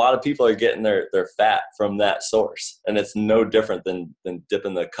 A lot of people are getting their fat from that source, and it's no different than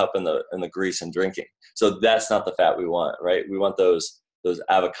dipping the cup in the grease and drinking. So that's not the fat we want, right? We want those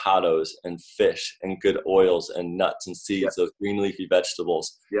avocados and fish and good oils and nuts and seeds, those green leafy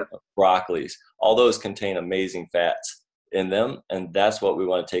vegetables, broccolis. All those contain amazing fats in them, and that's what we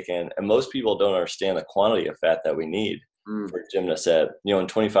want to take in. And most people don't understand the quantity of fat that we need for gymnasts at,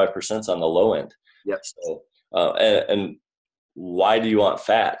 and 25% is on the low end. Yep. So, and why do you want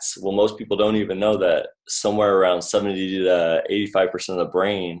fats? Well, most people don't even know that somewhere around 70 to 85% of the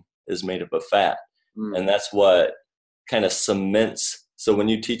brain is made up of fat. And that's what kind of cements. So when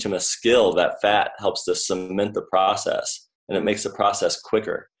you teach them a skill, that fat helps to cement the process, and it makes the process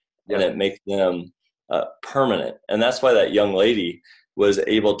quicker, and it makes them permanent. And that's why that young lady was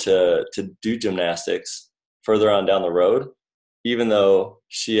able to do gymnastics further on down the road, even though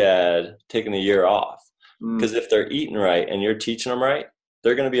she had taken a year off. Because if they're eating right and you're teaching them right,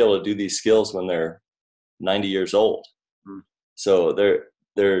 they're going to be able to do these skills when they're 90 years old. So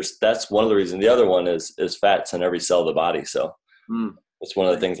that's one of the reasons. The other one is fats in every cell of the body. So it's one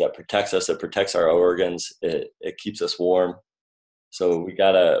of the things that protects us. It protects our organs. It keeps us warm. So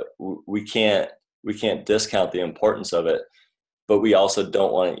we can't we can't discount the importance of it, but we also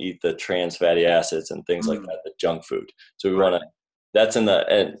don't want to eat the trans fatty acids and things like that, the junk food. So we want to, that's in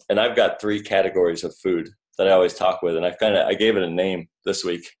the, and I've got 3 categories of food that I always talk with. And I gave it a name this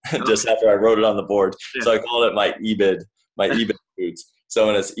week, just after I wrote it on the board. Yeah. So I called it my EBID foods. So,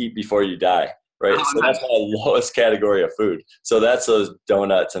 and it's eat before you die, right? So that's my lowest category of food. So that's those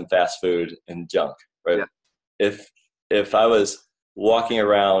donuts and fast food and junk, right? Yeah. If I was walking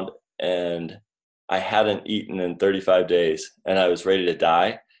around and I hadn't eaten in 35 days and I was ready to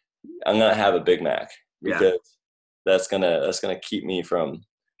die, I'm going to have a Big Mac, because that's going to keep me from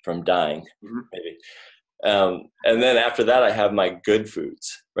dying, maybe. And then after that, I have my good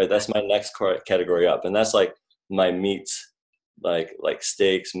foods, right? That's my next category up. And that's like my meats, like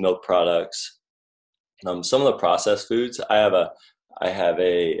steaks, milk products, some of the processed foods. I have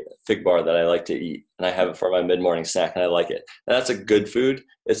a fig bar that I like to eat, and I have it for my mid-morning snack, and I like it. And that's a good food.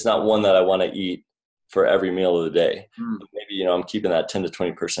 It's not one that I want to eat for every meal of the day. Maybe, I'm keeping that 10 to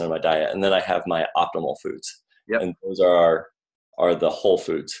 20% of my diet. And then I have my optimal foods. And those are the whole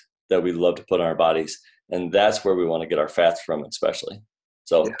foods that we love to put on our bodies. And that's where we want to get our fats from, especially.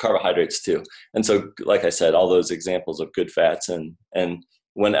 So carbohydrates too. And so, like I said, all those examples of good fats, and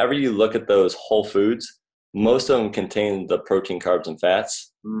whenever you look at those whole foods, most of them contain the protein, carbs, and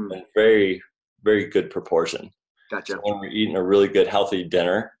fats in very, very good proportion. Gotcha. So when we're eating a really good, healthy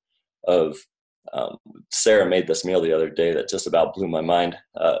dinner of, Sarah made this meal the other day that just about blew my mind.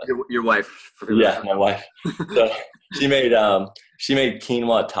 Your wife? Yeah, my wife. So she made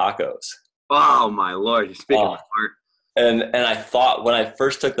quinoa tacos. Oh my Lord! You're speaking my heart. And I thought, when I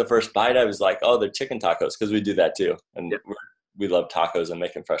first took the first bite, I was like, oh, they're chicken tacos, because we do that too, and we love tacos and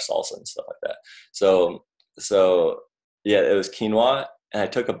making fresh salsa and stuff like that. So yeah, it was quinoa, and I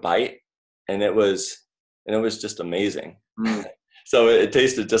took a bite, and it was just amazing. So it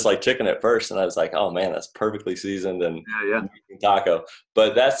tasted just like chicken at first, and I was like, oh man, that's perfectly seasoned and taco.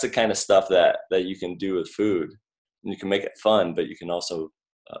 But that's the kind of stuff that you can do with food, and you can make it fun, but you can also,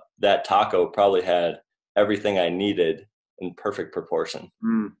 that taco probably had everything I needed in perfect proportion.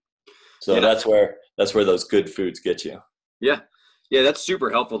 So that's where those good foods get you. Yeah, that's super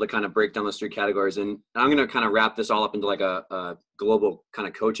helpful to kind of break down those 3 categories. And I'm going to kind of wrap this all up into like a global kind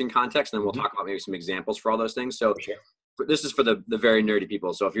of coaching context, and then we'll talk about maybe some examples for all those things. So this is for the very nerdy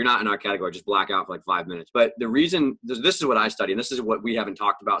people. So if you're not in our category, just black out for like 5 minutes. But the reason, this is what I study, and this is what we haven't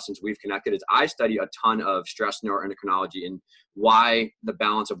talked about since we've connected, is I study a ton of stress neuroendocrinology and why the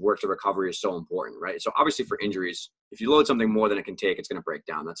balance of work to recovery is so important, right? So obviously for injuries, if you load something more than it can take, it's going to break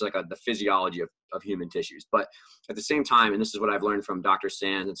down. That's like the physiology of human tissues. But at the same time, and this is what I've learned from Dr.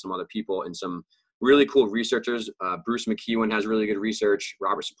 Sands and some other people and some really cool researchers. Bruce McEwen has really good research,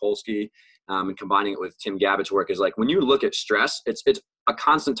 Robert Sapolsky, and combining it with Tim Gabbitt's work, is like, when you look at stress, it's a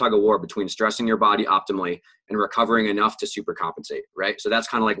constant tug of war between stressing your body optimally and recovering enough to super compensate, right? So that's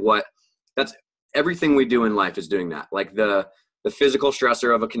kind of like that's everything we do in life is doing that. Like the physical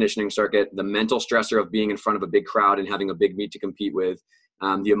stressor of a conditioning circuit, the mental stressor of being in front of a big crowd and having a big meet to compete with,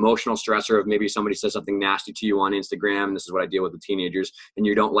 the emotional stressor of maybe somebody says something nasty to you on Instagram. And this is what I deal with teenagers, and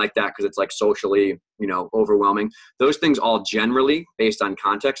you don't like that because it's like socially, overwhelming. Those things all generally, based on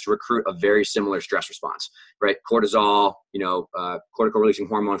context, recruit a very similar stress response, right? Cortisol, cortical releasing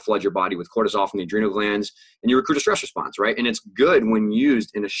hormone floods your body with cortisol from the adrenal glands, and you recruit a stress response, right? And it's good when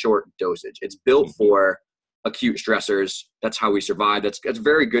used in a short dosage. It's built for acute stressors. That's how we survive. That's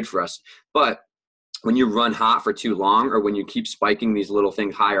very good for us. But when you run hot for too long, or when you keep spiking these little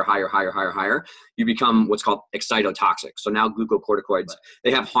things higher, you become what's called excitotoxic. So now glucocorticoids, they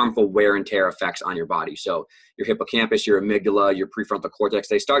have harmful wear and tear effects on your body. So your hippocampus, your amygdala, your prefrontal cortex,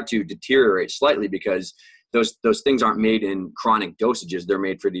 they start to deteriorate slightly because those things aren't made in chronic dosages. They're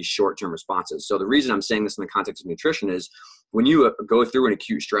made for these short-term responses. So the reason I'm saying this in the context of nutrition is, when you go through an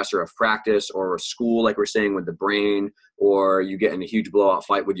acute stressor of practice or school, like we're saying with the brain, or you get in a huge blowout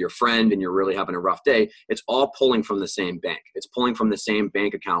fight with your friend and you're really having a rough day, it's all pulling from the same bank. It's pulling from the same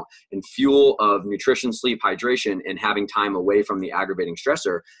bank account, and fuel of nutrition, sleep, hydration, and having time away from the aggravating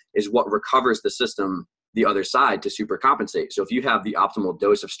stressor is what recovers the system the other side to super compensate. So if you have the optimal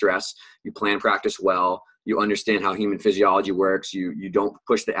dose of stress, you plan practice well, you understand how human physiology works, you don't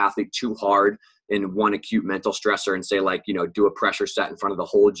push the athlete too hard in one acute mental stressor and say, like, do a pressure set in front of the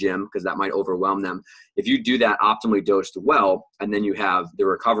whole gym, because that might overwhelm them. If you do that optimally dosed well, and then you have the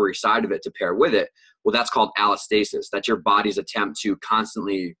recovery side of it to pair with it, well, that's called allostasis. That's your body's attempt to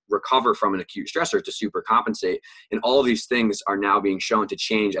constantly recover from an acute stressor to super compensate. And all of these things are now being shown to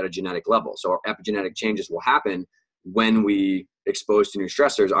change at a genetic level. So our epigenetic changes will happen when we exposed to new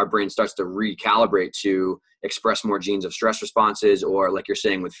stressors, our brain starts to recalibrate to express more genes of stress responses, or like you're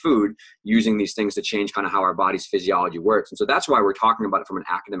saying with food, using these things to change kind of how our body's physiology works. And so that's why we're talking about it from an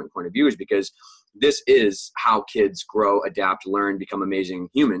academic point of view, is because this is how kids grow, adapt, learn, become amazing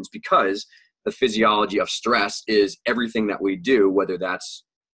humans, because the physiology of stress is everything that we do, whether that's,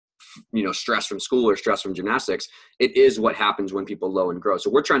 you know, stress from school or stress from gymnastics. It is what happens when people low and grow. So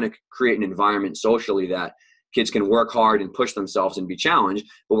we're trying to create an environment socially that kids can work hard and push themselves and be challenged,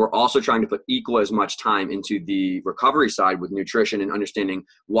 but we're also trying to put equal as much time into the recovery side with nutrition and understanding,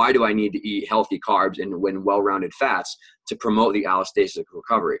 why do I need to eat healthy carbs and when well-rounded fats to promote the allostatic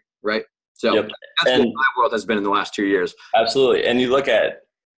recovery, right? So that's what my world has been in the last 2 years. Absolutely. And you look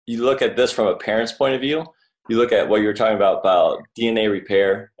at this from a parent's point of view. You look at what you're talking about DNA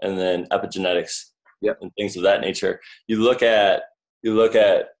repair and then epigenetics and things of that nature. You look at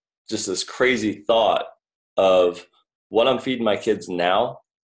just this crazy thought of what I'm feeding my kids now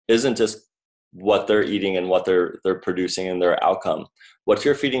isn't just what they're eating and what they're producing and their outcome. What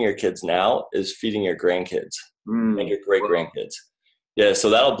you're feeding your kids now is feeding your grandkids and your great grandkids. Yeah, so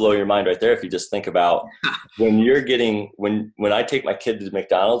that'll blow your mind right there if you just think about when I take my kid to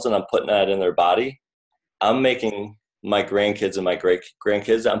McDonald's and I'm putting that in their body, I'm making my grandkids and my great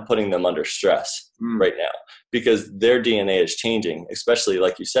grandkids, I'm putting them under stress right now, because their DNA is changing, especially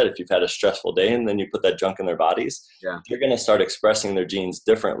like you said, if you've had a stressful day and then you put that junk in their bodies, they're going to start expressing their genes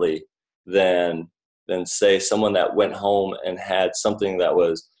differently than say someone that went home and had something that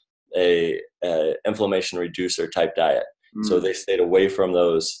was a inflammation reducer type diet. So they stayed away from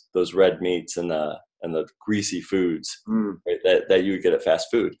those red meats and the greasy foods right, that you would get at fast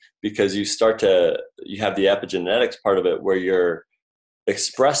food, because you have the epigenetics part of it where you're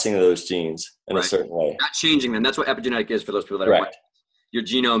expressing those genes in a certain way. Not changing them. That's what epigenetic is for those people that are watching. Your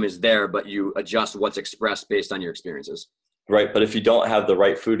genome is there, but you adjust what's expressed based on your experiences. Right. But if you don't have the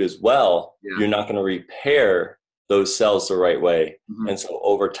right food as well, you're not going to repair those cells the right way. And so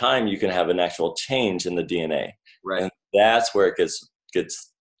over time, you can have an actual change in the DNA. Right. And that's where it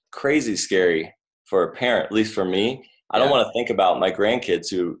gets crazy scary for a parent, at least for me. I don't want to think about my grandkids,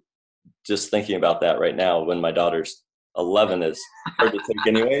 who just thinking about that right now when my daughter's 11 is hard to think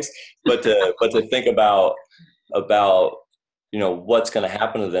anyways, but to think about, you know, what's going to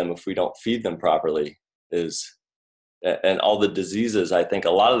happen to them if we don't feed them properly and all the diseases. I think a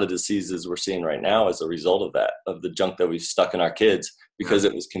lot of the diseases we're seeing right now is a result of that, of the junk that we've stuck in our kids because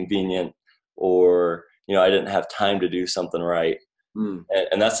it was convenient, or, you know, I didn't have time to do something right.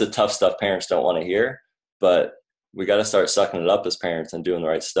 And that's the tough stuff parents don't want to hear, but we got to start sucking it up as parents and doing the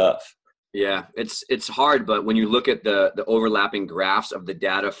right stuff. Yeah, it's hard, but when you look at the overlapping graphs of the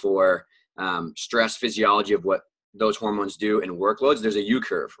data for stress physiology of what those hormones do and workloads, there's a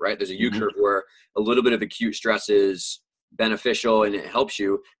U-curve, right? There's a U-curve where a little bit of acute stress is beneficial and it helps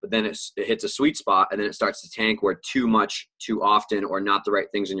you, but then it hits a sweet spot and then it starts to tank, where too much, too often, or not the right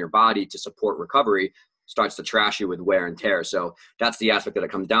things in your body to support recovery starts to trash you with wear and tear. So that's the aspect that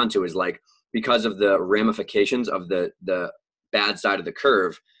it comes down to, is like, because of the ramifications of the bad side of the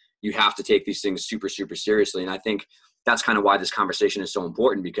curve, you have to take these things super, super seriously. And I think that's kind of why this conversation is so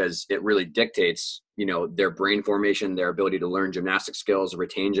important, because it really dictates, you know, their brain formation, their ability to learn gymnastic skills,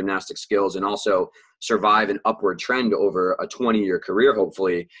 retain gymnastic skills, and also survive an upward trend over a 20-year career,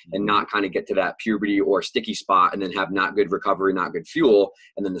 hopefully, and not kind of get to that puberty or sticky spot and then have not good recovery, not good fuel.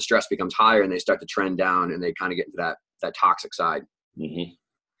 And then the stress becomes higher and they start to trend down and they kind of get into that toxic side.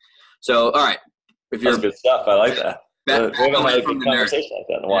 So, all right. That's good stuff. I like that. We haven't had a good conversation like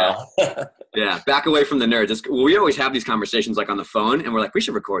that in a while. Yeah, back away from the nerds. We always have these conversations like on the phone, and we're like, we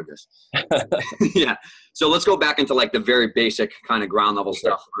should record this. Yeah. So let's go back into like the very basic kind of ground level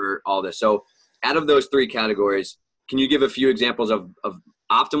stuff for all this. So out of those three categories, can you give a few examples of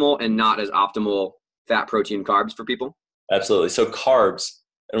optimal and not as optimal fat, protein, carbs for people? Absolutely. So carbs,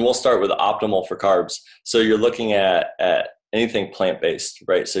 and we'll start with optimal for carbs. So you're looking at anything plant-based,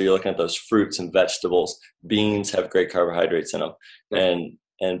 right? So you're looking at those fruits and vegetables. Beans have great carbohydrates in them,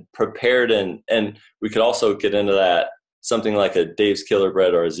 and prepared, and we could also get into that, something like a Dave's Killer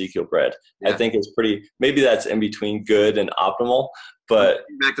Bread or Ezekiel bread. I think it's maybe that's in between good and optimal. But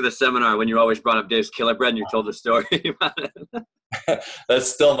back to the seminar when you always brought up Dave's Killer Bread and you told the story about it.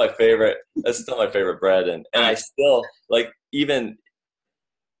 That's still my favorite. That's still my favorite bread, and I still like even.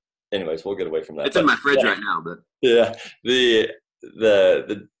 Anyways, we'll get away from that. It's in my fridge right now, but the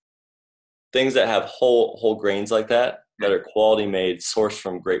things that have whole grains like that are quality made, sourced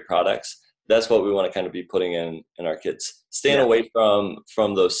from great products. That's what we want to kind of be putting in our kids. Staying away from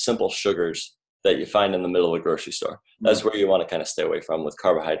those simple sugars that you find in the middle of the grocery store. That's where you want to kind of stay away from with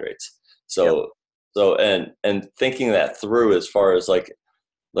carbohydrates. So So, and thinking that through as far as like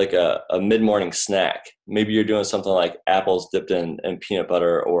a mid-morning snack, maybe you're doing something like apples dipped in peanut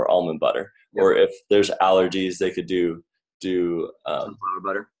butter or almond butter, Yep. or if there's allergies, they could do sunflower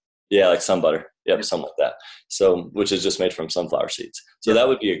butter. Yeah, like sun butter. Yep, something like that. So, which is just made from sunflower seeds. So that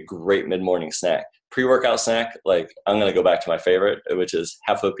would be a great mid-morning snack. Pre-workout snack, like I'm going to go back to my favorite, which is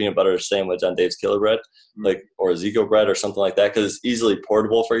half a peanut butter sandwich on Dave's Killer Bread, like, or a Zico bread or something like that, because it's easily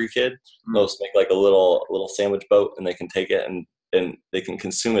portable for your kid. They'll just make like a little sandwich boat, and they can take it and they can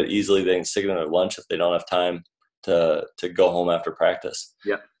consume it easily. They can stick it in their lunch if they don't have time to go home after practice.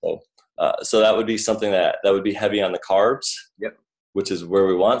 Yep. So that would be something that would be heavy on the carbs. Yep. Which is where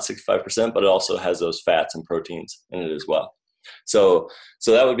we want 65%, but it also has those fats and proteins in it as well. So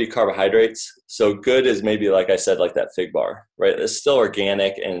that would be carbohydrates. So good is maybe, like I said, like that fig bar, right? It's still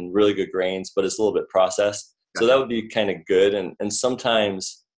organic and really good grains, but it's a little bit processed. So that would be kind of good. And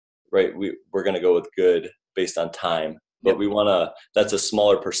sometimes, right, we're going to go with good based on time, but we want to, that's a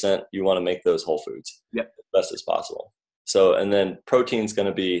smaller percent. You want to make those whole foods as best as possible. So, and then protein's going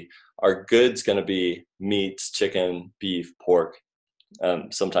to be, our good's going to be meats, chicken, beef, pork,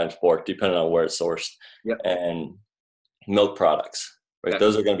 sometimes pork, depending on where it's sourced, and milk products, right?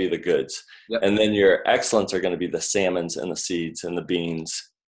 Those are going to be the goods. And then your excellents are going to be the salmons and the seeds and the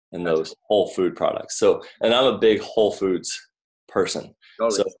beans and those whole food products. So, and I'm a big whole foods person.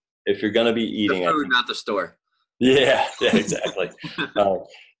 Totally. So if you're going to be eating the food, not the store. Yeah, exactly.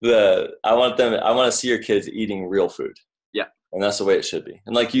 I want to see your kids eating real food. Yeah. And that's the way it should be.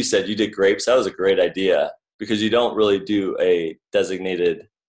 And like you said, you did grapes. That was a great idea, because you don't really do a designated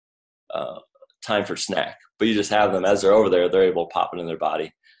time for snack, but you just have them as they're over there, they're able to pop it in their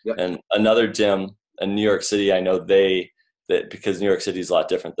body. And another gym in New York City, I know because New York City is a lot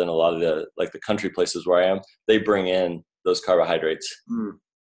different than a lot of the country places where I am, they bring in those carbohydrates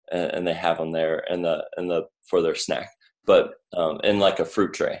and they have them there for their snack, but in like a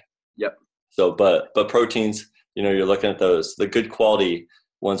fruit tray. So, but proteins, you're looking at those, the good quality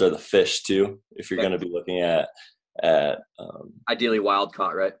ones are the fish too, if you're going to be looking at ideally wild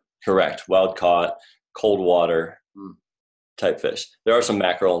caught, right? Correct. Wild caught, cold water type fish. There are some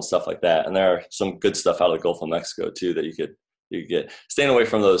mackerel and stuff like that, and there are some good stuff out of the Gulf of Mexico too that you could get. Staying away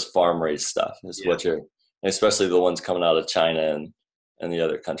from those farm raised stuff is what especially the ones coming out of China and the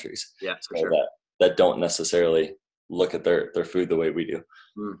other countries. Yeah, for sure. That don't necessarily look at their food the way we do.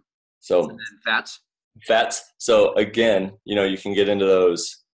 So, and then fats. So again, you can get into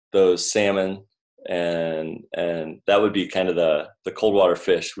those salmon and that would be kind of the cold water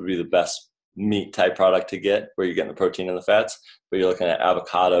fish would be the best meat type product to get, where you're getting the protein and the fats. But you're looking at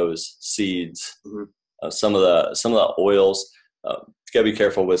avocados, seeds, some of the oils. You gotta be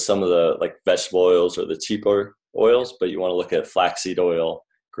careful with some of the like vegetable oils or the cheaper oils, but you want to look at flaxseed oil,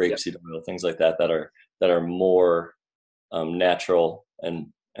 grapeseed oil, things like that are more natural and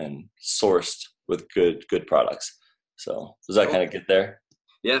sourced with good products. So does that kind of get there?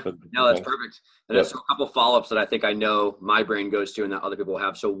 Yeah, no, that's perfect. And there's a couple follow-ups that I think I know my brain goes to and that other people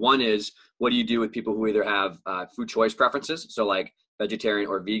have. So one is, what do you do with people who either have food choice preferences, so like vegetarian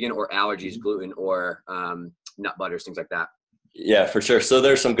or vegan, or allergies, gluten, or nut butters, things like that? Yeah, for sure. So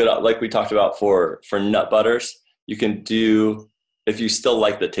there's some good, like we talked about for nut butters, you can do, if you still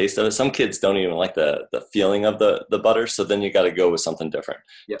like the taste of it. Some kids don't even like the feeling of the butter, so then you got to go with something different.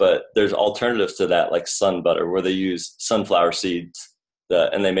 But there's alternatives to that, like sun butter, where they use sunflower seeds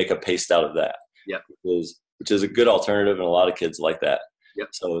and they make a paste out of that. Which is a good alternative, and a lot of kids like that.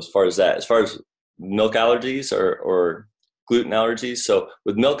 So as far as milk allergies or gluten allergies, so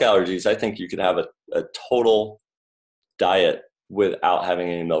with milk allergies, I think you could have a total diet without having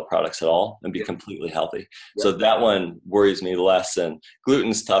any milk products at all and be completely healthy. So that one worries me less, and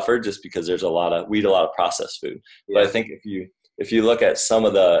gluten's tougher just because we eat a lot of processed food. But I think if you look at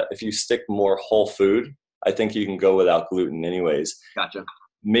if you stick more whole food, I think you can go without gluten anyways. Gotcha.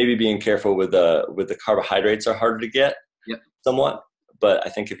 Maybe being careful with the carbohydrates are harder to get somewhat, but I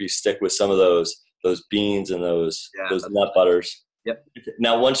think if you stick with some of those beans and those nut butters.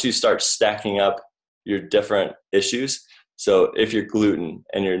 Now, once you start stacking up your different issues, so if you're gluten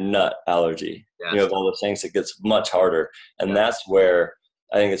and you're nut allergy, you have all those things, it gets much harder. And that's where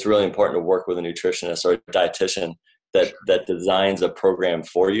I think it's really important to work with a nutritionist or a dietitian that designs a program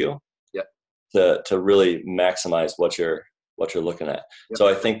for you to really maximize what you're looking at. So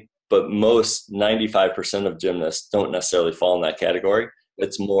I think, but most 95% of gymnasts don't necessarily fall in that category.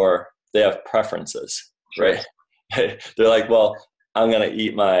 It's more, they have preferences, right? They're like, well, I'm going to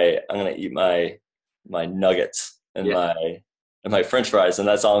eat my nuggets and my French fries, and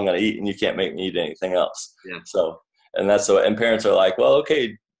that's all I'm going to eat, and you can't make me eat anything else. So, and parents are like, well,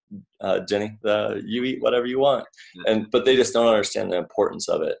 okay, Jenny, you eat whatever you want. But they just don't understand the importance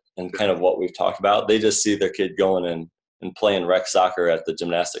of it and kind of what we've talked about. They just see their kid going and playing rec soccer at the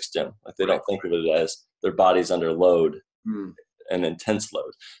gymnastics gym. Like they don't think of it as their body's under load, an intense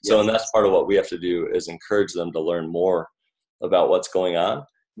load. So, and that's part of what we have to do is encourage them to learn more about what's going on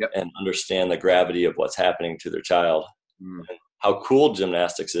and understand the gravity of what's happening to their child, and how cool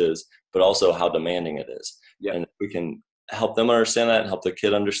gymnastics is, but also how demanding it is. And if we can help them understand that and help the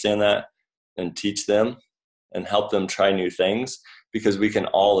kid understand that and teach them and help them try new things, because we can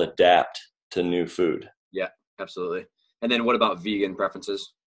all adapt to new food. Yeah, absolutely. And then what about vegan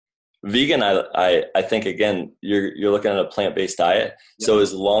preferences? Vegan, I think, again, you're looking at a plant-based diet. So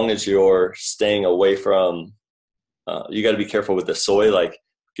as long as you're staying away from, you got to be careful with the soy, like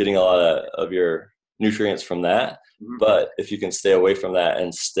getting a lot of your nutrients from that. But if you can stay away from that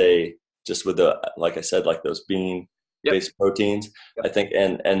and stay just with like I said, like those bean-based proteins, I think,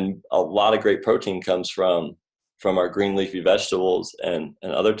 and a lot of great protein comes from our green leafy vegetables and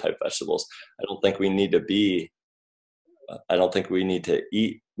other type vegetables. I don't think we need to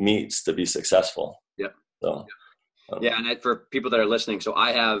eat meats to be successful. So, and for people that are listening, so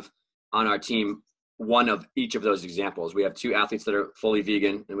I have on our team one of each of those examples. We have 2 athletes that are fully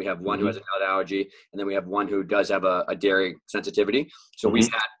vegan, and we have one who has a nut allergy, and then we have one who does have a dairy sensitivity. So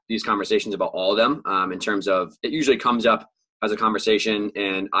we've had these conversations about all of them in terms of, it usually comes up as a conversation,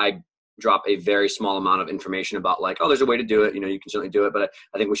 and I drop a very small amount of information about like, oh, there's a way to do it. You can certainly do it, but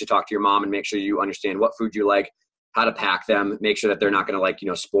I think we should talk to your mom and make sure you understand what food you like, how to pack them, make sure that they're not going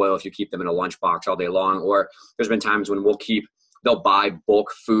to spoil if you keep them in a lunchbox all day long. Or there's been times when they'll buy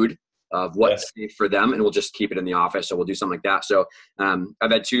bulk food of what's safe for them, and we'll just keep it in the office. So we'll do something like that. So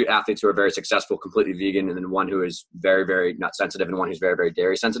I've had 2 athletes who are very successful, completely vegan, and then one who is very, very nut sensitive, and one who's very, very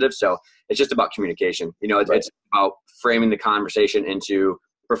dairy sensitive. So it's just about communication. It's about framing the conversation into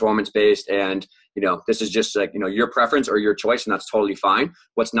performance-based, and this is just like your preference or your choice, and that's totally fine.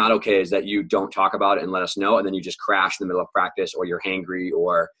 What's not okay is that you don't talk about it and let us know, and then you just crash in the middle of practice, or you're hangry,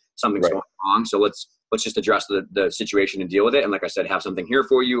 or something's going wrong. So let's just address the situation and deal with it. And like I said, have something here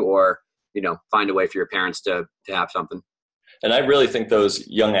for you, or find a way for your parents to have something. And I really think those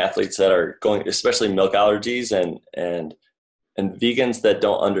young athletes that are going, especially milk allergies and vegans that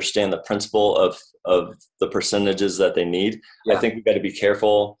don't understand the principle of the percentages that they need. I think we've got to be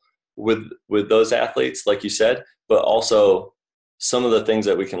careful with those athletes, like you said, but also some of the things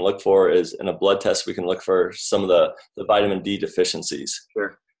that we can look for is in a blood test, we can look for some of the vitamin D deficiencies.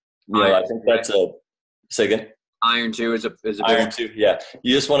 Sure. I think that's say again? Iron too is a big iron too. Yeah.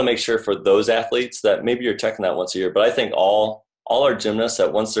 You just want to make sure for those athletes that maybe you're checking that once a year, but I think all our gymnasts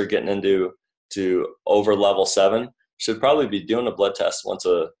that once they're getting into over level 7 should probably be doing a blood test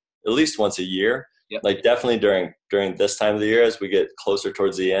at least once a year. Like definitely during this time of the year, as we get closer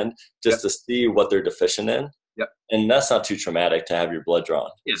towards the end, just to see what they're deficient in. And that's not too traumatic to have your blood drawn.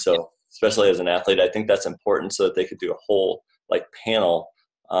 So especially as an athlete, I think that's important so that they could do a whole panel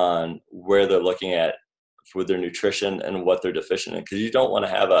on where they're looking at with their nutrition and what they're deficient in. Because you don't want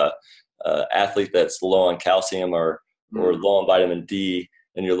to have a athlete that's low on calcium or low on vitamin D,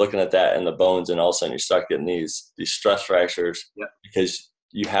 and you're looking at that in the bones, and all of a sudden you start getting these stress fractures because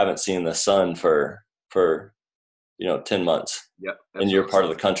you haven't seen the sun for 10 months in your part of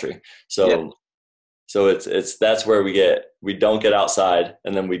the country. So it's that's where we don't get outside,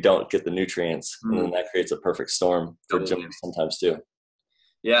 and then we don't get the nutrients, and then that creates a perfect storm for gym sometimes too.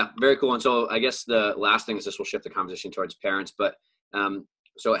 Yeah, very cool. And so I guess the last thing is this will shift the conversation towards parents, but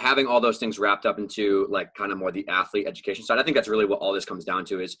so having all those things wrapped up into kind of more the athlete education side, I think that's really what all this comes down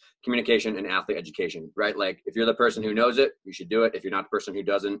to is communication and athlete education, right? Like if you're the person who knows it, you should do it. If you're not the person who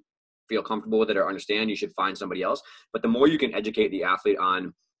doesn't feel comfortable with it or understand, you should find somebody else. But the more you can educate the athlete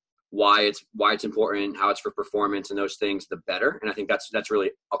on why it's important, how it's for performance and those things, the better. And I think that's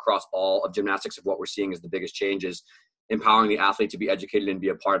really across all of gymnastics of what we're seeing is the biggest change is empowering the athlete to be educated and be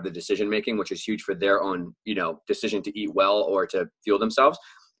a part of the decision-making, which is huge for their own, decision to eat well or to fuel themselves.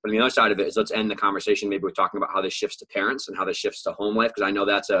 But on the other side of it is let's end the conversation maybe with talking about how this shifts to parents and how this shifts to home life. Because I know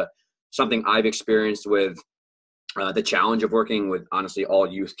that's something I've experienced with the challenge of working with, honestly, all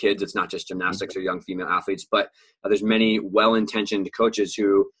youth kids. It's not just gymnastics or young female athletes, but there's many well-intentioned coaches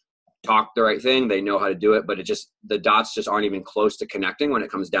who talk the right thing. They know how to do it, but the dots just aren't even close to connecting when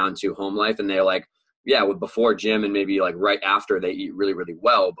it comes down to home life. And they're like, before gym and maybe right after they eat really, really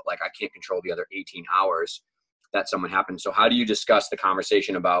well, but I can't control the other 18 hours that someone happens. So how do you discuss the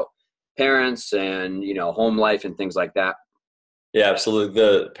conversation about parents and, home life and things like that? Yeah, absolutely.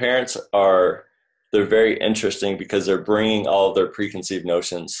 The parents they're very interesting because they're bringing all of their preconceived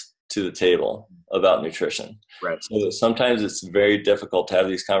notions to the table about nutrition. Right. So sometimes it's very difficult to have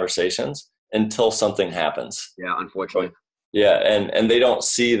these conversations until something happens. Yeah, unfortunately. Yeah, and they don't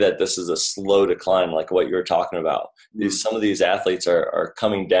see that this is a slow decline like what you were talking about. Some of these athletes are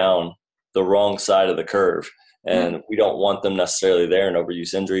coming down the wrong side of the curve, and we don't want them necessarily there, and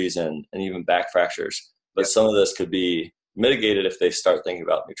overuse injuries and even back fractures. But some of this could be mitigated if they start thinking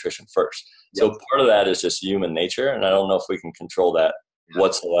about nutrition first. So part of that is just human nature, and I don't know if we can control that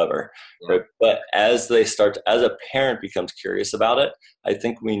whatsoever. Right? But as a parent becomes curious about it, I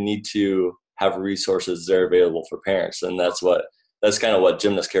think we need to have resources that are available for parents. And that's kind of what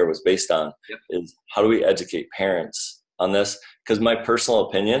Gymnast Care was based on, is how do we educate parents on this? Because my personal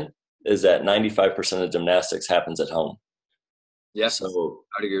opinion is that 95% of gymnastics happens at home. Yes, so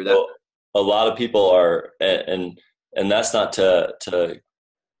I'd agree with that. A lot of people are, and that's not to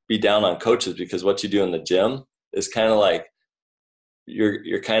be down on coaches, because what you do in the gym is kind of like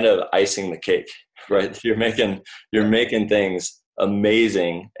you're kind of icing the cake, right? You're making things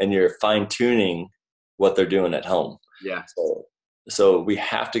amazing, and you're fine-tuning what they're doing at home. Yeah. So we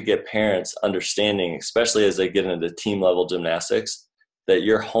have to get parents understanding, especially as they get into team level gymnastics, that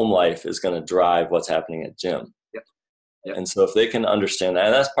your home life is going to drive what's happening at gym. Yep. And so if they can understand that,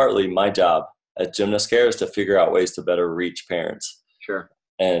 and that's partly my job at Gymnast Care, is to figure out ways to better reach parents. Sure.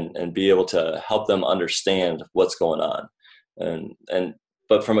 And be able to help them understand what's going on.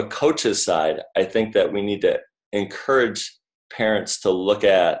 But from a coach's side, I think that we need to encourage parents to look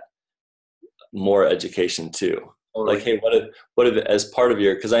at more education too. Totally. Like, hey, what if as part of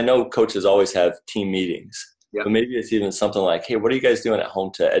your, because I know coaches always have team meetings, but maybe it's even something like, hey, what are you guys doing at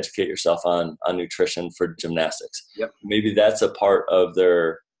home to educate yourself on nutrition for gymnastics? Maybe that's a part of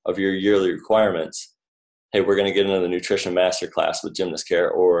your yearly requirements. Hey, we're going to get into the nutrition master class with Gymnast Care,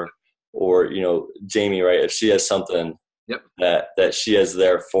 or Jamie, right? If she has something that she has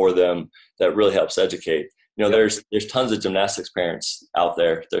there for them that really helps educate. There's tons of gymnastics parents out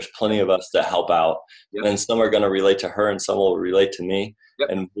there. There's plenty of us that help out, and some are going to relate to her and some will relate to me.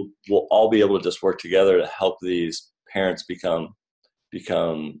 And we'll all be able to just work together to help these parents become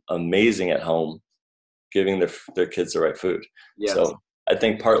amazing at home, giving their kids the right food. So I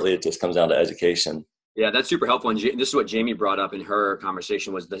think partly it just comes down to education. Yeah, that's super helpful. And this is what Jamie brought up in her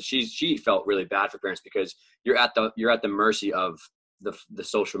conversation, was that she felt really bad for parents, because you're at the mercy of the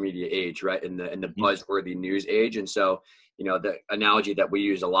social media age, right? And the buzzworthy news age. And so, the analogy that we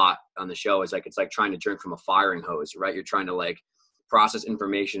use a lot on the show is like, it's like trying to drink from a firing hose, right? You're trying to like process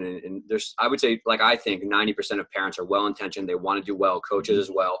information. And there's, I would say, like, I think 90% of parents are well-intentioned. They want to do well, coaches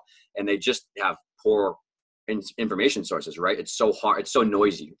as well. And they just have poor information sources, right? It's so hard. It's so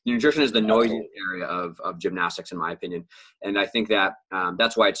noisy. Nutrition is the noisy area of gymnastics, in my opinion. And I think that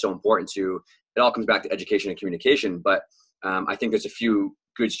that's why it's so important it all comes back to education and communication. But I think there's a few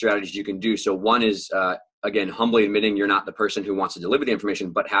good strategies you can do. So one is, again, humbly admitting you're not the person who wants to deliver the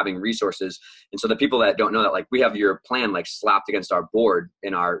information, but having resources. And so the people that don't know that, like, we have your plan like slapped against our board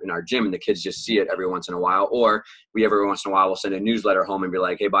in our gym, and the kids just see it every once in a while. Or we every once in a while will send a newsletter home and be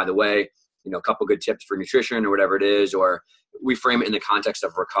like, hey, by the way, a couple good tips for nutrition or whatever it is. Or we frame it in the context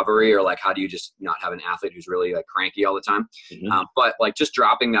of recovery, or like, how do you just not have an athlete who's really like cranky all the time? But like just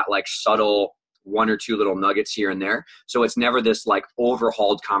dropping that like subtle one or two little nuggets here and there. So it's never this like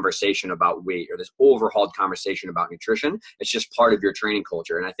overhauled conversation about weight or this overhauled conversation about nutrition. It's just part of your training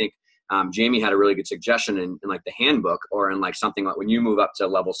culture. And I think Jamie had a really good suggestion in like the handbook, or in like something like when you move up to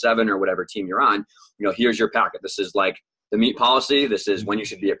level 7 or whatever team you're on, here's your packet. This is like the meet policy. This is when you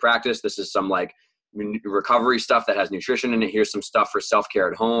should be at practice. This is some like recovery stuff that has nutrition in it. Here's some stuff for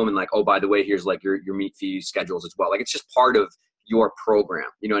self-care at home. And like, oh, by the way, here's like your meet fee schedules as well. Like, it's just part of your program.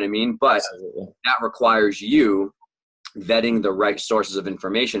 You know what I mean? But that requires you vetting the right sources of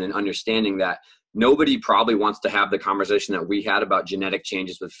information and understanding that nobody probably wants to have the conversation that we had about genetic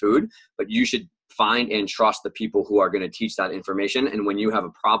changes with food, but you should find and trust the people who are going to teach that information. And when you have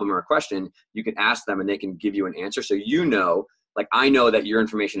a problem or a question, you can ask them and they can give you an answer. So, like, I know that your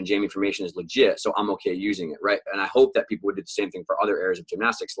information and Jamie information is legit, so I'm okay using it, right? And I hope that people would do the same thing for other areas of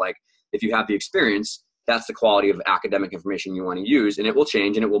gymnastics. Like, if you have the experience, that's the quality of academic information you want to use, and it will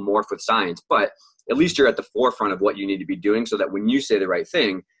change and it will morph with science. But at least you're at the forefront of what you need to be doing, so that when you say the right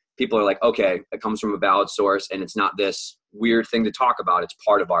thing, people are like, okay, it comes from a valid source and it's not this weird thing to talk about. It's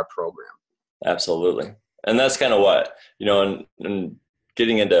part of our program. Absolutely. And that's kind of what, and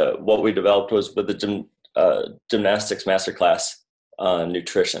getting into what we developed was with the gymnastics masterclass on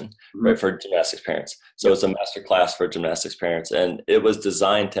nutrition, right, for gymnastics parents. So it's a masterclass for gymnastics parents, and it was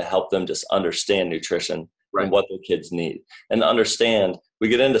designed to help them just understand nutrition and what their kids need, and understand we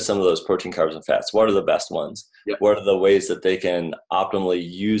get into some of those protein, carbs, and fats. What are the best ones? Yep. What are the ways that they can optimally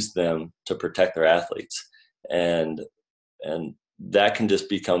use them to protect their athletes? And that can just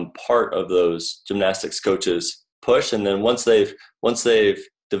become part of those gymnastics coaches push. And then once they've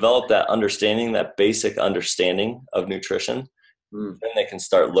developed that understanding, that basic understanding of nutrition, then they can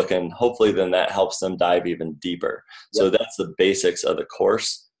start looking, hopefully then that helps them dive even deeper. Yep. So that's the basics of the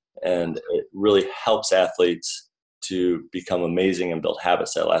course. And it really helps athletes to become amazing and build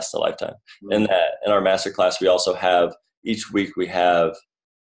habits that last a lifetime. In our masterclass, we also have, each week we have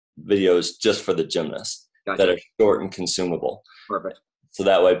videos just for the gymnast that are short and consumable. Perfect. So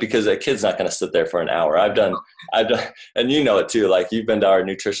that way, because a kid's not going to sit there for an hour. I've done, and you know it too, like you've been to our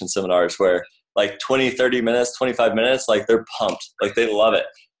nutrition seminars where like 20, 30 minutes, 25 minutes, like they're pumped, like they love it.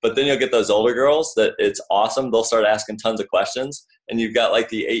 But then you'll get those older girls that it's awesome. They'll start asking tons of questions. And you've got like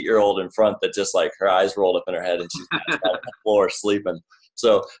the 8-year-old in front that just like her eyes rolled up in her head and she's on the floor sleeping.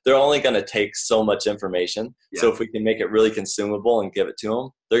 So they're only going to take so much information. Yeah. So if we can make it really consumable and give it to them,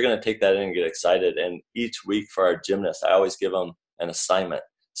 they're going to take that in and get excited. And each week for our gymnasts, I always give them an assignment.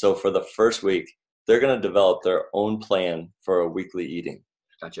 So for the first week, they're going to develop their own plan for a weekly eating.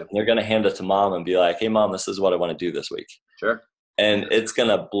 Gotcha. And they're going to hand it to mom and be like, hey, mom, this is what I want to do this week. Sure. And it's going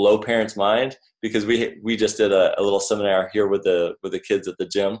to blow parents' mind because we just did a little seminar here with the kids at the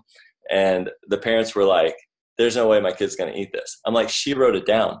gym. And the parents were like, there's no way my kid's going to eat this. I'm like, she wrote it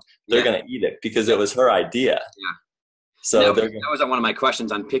down. They're going to eat it because it was her idea. Yeah. So that was one of my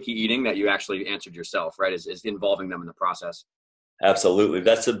questions on picky eating that you actually answered yourself, right? Is involving them in the process. Absolutely.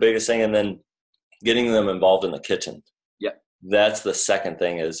 That's the biggest thing. And then getting them involved in the kitchen. Yeah. That's the second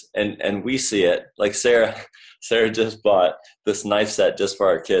thing is, and we see it, like Sarah just bought this knife set just for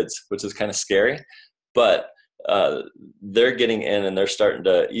our kids, which is kind of scary, but they're getting in and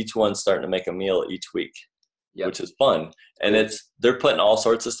each one's starting to make a meal each week. Yep. Which is fun. And they're putting all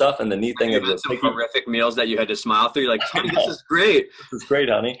sorts of stuff. And the neat thing is some horrific meals that you had to smile through. You're like, honey, this is great. This is great,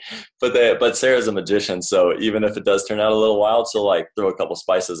 honey. But Sarah's a magician. So even if it does turn out a little wild, she'll like throw a couple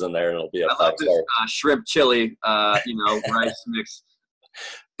spices in there and it'll be a 5-star. Shrimp chili, rice mix.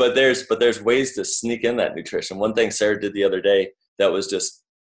 But there's ways to sneak in that nutrition. One thing Sarah did the other day that was just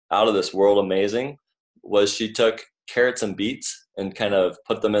out of this world amazing was she took carrots and beets and kind of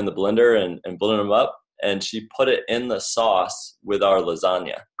put them in the blender and blended them up. And she put it in the sauce with our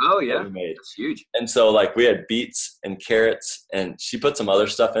lasagna. Oh, yeah. That we made. That's huge. And so, like, we had beets and carrots, and she put some other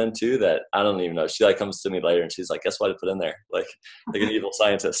stuff in, too, that I don't even know. She, like, comes to me later, and she's like, guess what I put in there? Like an evil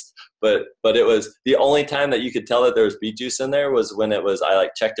scientist. But it was the only time that you could tell that there was beet juice in there was when it was, I,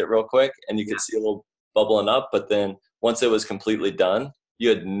 like, checked it real quick, and you could see a little bubbling up. But then once it was completely done, you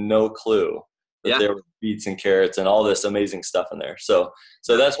had no clue that there were beets and carrots and all this amazing stuff in there. So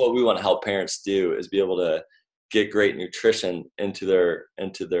that's what we want to help parents do is be able to get great nutrition into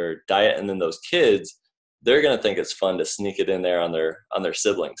their diet. And then those kids, they're going to think it's fun to sneak it in there on their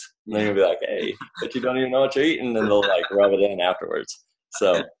siblings. And they're going to be like, hey, but you don't even know what you're eating. And they'll like rub it in afterwards.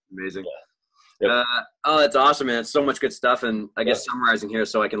 So amazing. Yeah. Yep. Oh, that's awesome, man. It's so much good stuff. And I guess summarizing here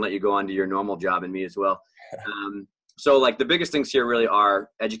so I can let you go on to your normal job and me as well. So like the biggest things here really are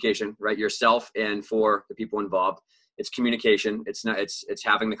education, right? Yourself and for the people involved. It's communication. It's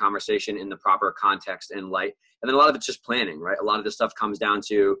having the conversation in the proper context and light. And then a lot of it's just planning, right? A lot of this stuff comes down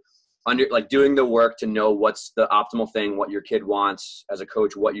to doing the work to know what's the optimal thing, what your kid wants as a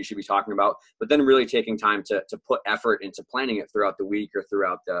coach, what you should be talking about, but then really taking time to put effort into planning it throughout the week or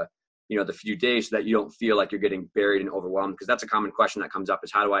throughout the few days so that you don't feel like you're getting buried and overwhelmed. Because that's a common question that comes up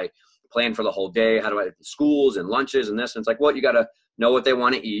is how do I plan for the whole day? How do I schools and lunches and this? And it's like, well, you got to know what they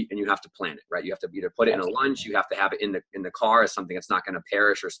want to eat and you have to plan it, right? You have to either put it in a lunch, you have to have it in the car as something that's not going to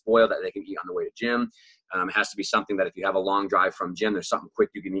perish or spoil that they can eat on the way to gym. It has to be something that if you have a long drive from gym, there's something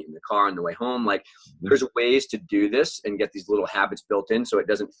quick you can eat in the car on the way home. Like there's ways to do this and get these little habits built in so it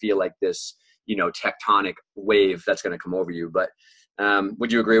doesn't feel like this, tectonic wave that's going to come over you. But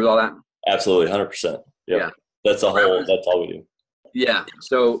would you agree with all that? Absolutely. 100%. Yep. Yeah. That's all we do. Yeah.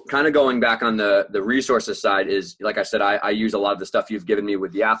 So kind of going back on the resources side is, like I said, I use a lot of the stuff you've given me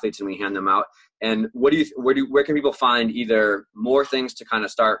with the athletes and we hand them out. And where can people find either more things to kind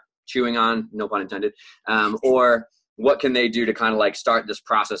of start chewing on, no pun intended, or what can they do to kind of like start this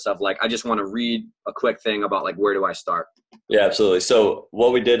process of like, I just want to read a quick thing about like, where do I start? Yeah, absolutely. So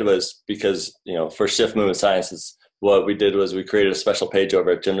what we did was because, for Shift Movement Sciences, what we did was we created a special page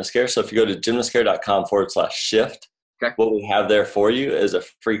over at Gymnascare. So if you go to gymnascare.com/shift, okay. What we have there for you is a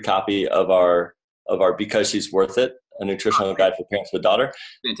free copy of our Because She's Worth It, a nutritional guide for parents with daughter.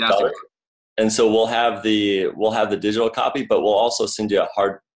 Fantastic. And so we'll have the digital copy, but we'll also send you a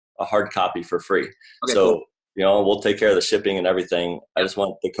hard copy for free. Okay, so cool. we'll take care of the shipping and everything. I just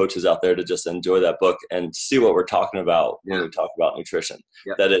want the coaches out there to just enjoy that book and see what we're talking about when we talk about nutrition,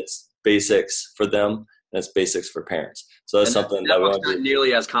 that it's basics for them and it's basics for parents. So that's something that book's not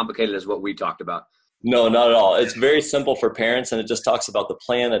nearly as complicated as what we talked about. No, not at all. It's very simple for parents, and it just talks about the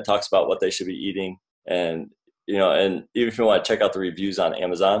plan. It talks about what they should be eating. And, and even if you want to check out the reviews on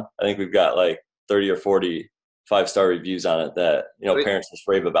Amazon, I think we've got like 30 or 40 5-star reviews on it that, parents just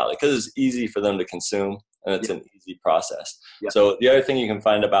rave about it because it's easy for them to consume and it's an easy process. So the other thing you can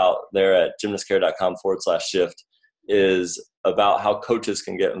find about there at gymnastcare.com/shift is about how coaches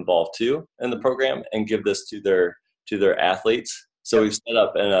can get involved too in the program and give this to their athletes. So we've set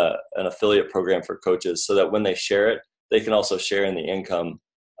up an affiliate program for coaches so that when they share it, they can also share in the income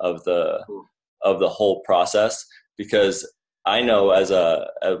of the whole process. Because I know as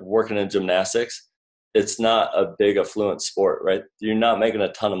working in gymnastics, it's not a big affluent sport, right? You're not making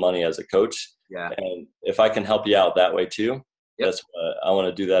a ton of money as a coach. And if I can help you out that way too, that's what I want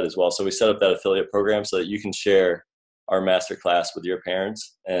to do that as well. So we set up that affiliate program so that you can share our masterclass with your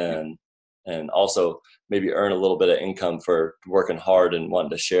parents and also maybe earn a little bit of income for working hard and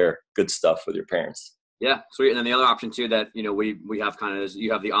wanting to share good stuff with your parents. Yeah, sweet. And then the other option too that, we have kind of is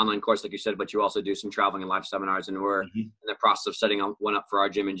you have the online course, like you said, but you also do some traveling and live seminars, and we're in the process of setting one up for our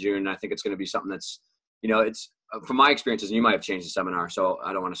gym in June. And I think it's going to be something that's, it's from my experiences, and you might have changed the seminar, so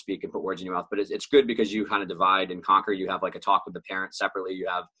I don't want to speak and put words in your mouth, but it's good because you kind of divide and conquer. You have like a talk with the parents separately. You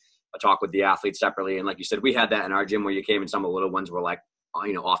have a talk with the athletes separately. And like you said, we had that in our gym where you came and some of the little ones were like,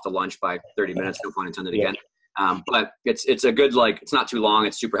 off the lunch by 30 minutes, no pun intended again. But it's a good, it's not too long.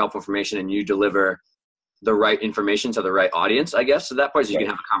 It's super helpful information, and you deliver the right information to the right audience, I guess. So that part is you can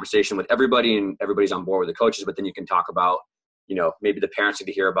have a conversation with everybody and everybody's on board with the coaches, but then you can talk about, maybe the parents need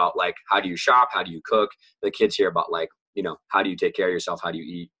to hear about how do you shop? How do you cook? The kids hear about how do you take care of yourself? How do you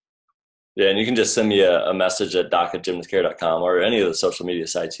eat? Yeah. And you can just send me a message at doc@gymnastcare.com or any of the social media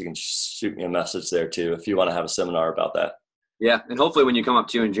sites. You can shoot me a message there too, if you want to have a seminar about that. Yeah. And hopefully when you come up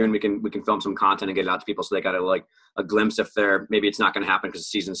too in June, we can film some content and get it out to people so they got a glimpse if maybe it's not going to happen because the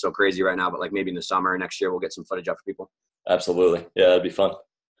season's so crazy right now, but maybe in the summer next year, we'll get some footage up for people. Absolutely. Yeah. That'd be fun.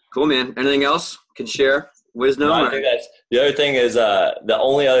 Cool, man. Anything else can share? Wisdom? No, I think the other thing is the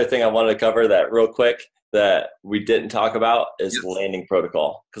only other thing I wanted to cover that real quick that we didn't talk about is landing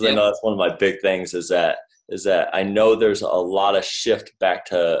protocol. Because I know that's one of my big things is that I know there's a lot of shift back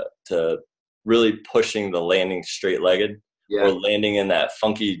to really pushing the landing straight-legged or landing in that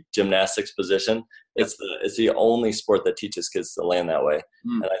funky gymnastics position. It's the only sport that teaches kids to land that way.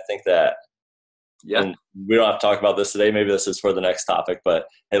 And I think that and we don't have to talk about this today. Maybe this is for the next topic, but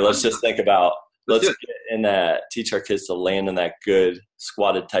hey, let's just think about let's get in that, teach our kids to land in that good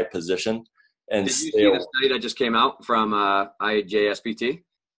squatted type position. And did you see the study that just came out from IJSPT?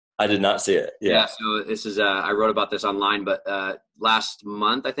 I did not see it. Yeah. So this is I wrote about this online, but last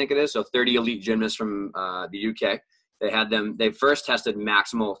month I think it is. So 30 elite gymnasts from the UK. They first tested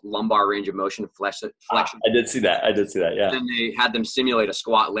maximal lumbar range of motion flexion. I did see that. Yeah. And then they had them simulate a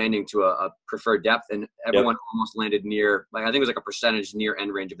squat landing to a preferred depth, and everyone almost landed near, I think it was like a percentage near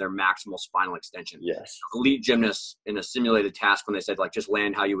end range of their maximal spinal extension. Yes. Elite gymnasts in a simulated task, when they said just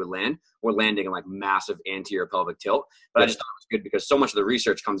land how you would land, were landing in massive anterior pelvic tilt. But I just thought it was good because so much of the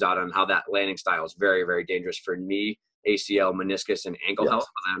research comes out on how that landing style is very, very dangerous for knee, ACL, meniscus, and ankle health.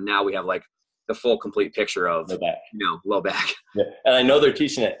 And now we have the full complete picture of low back. Yeah. And I know they're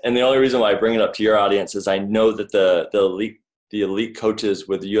teaching it. And the only reason why I bring it up to your audience is I know that the elite coaches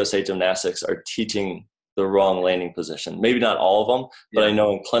with USA Gymnastics are teaching the wrong landing position. Maybe not all of them, but I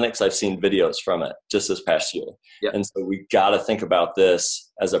know in clinics I've seen videos from it just this past year. And so we got to think about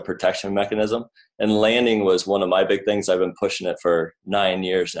this as a protection mechanism. And landing was one of my big things. I've been pushing it for 9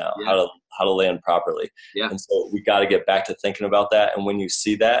 years now, how to land properly. And so we got to get back to thinking about that. And when you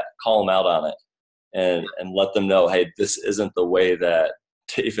see that, call them out on it and let them know, hey, this isn't the way that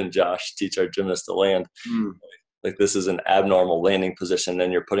Dave and Josh teach our gymnasts to land. This is an abnormal landing position,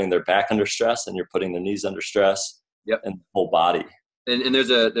 and you're putting their back under stress and you're putting their knees under stress and the whole body. And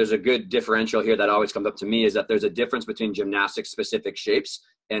there's a good differential here that always comes up to me is that there's a difference between gymnastics specific shapes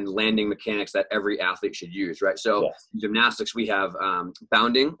and landing mechanics that every athlete should use, right? So in gymnastics, we have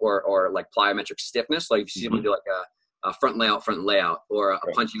bounding or plyometric stiffness. Like if you see someone do a front layout, or a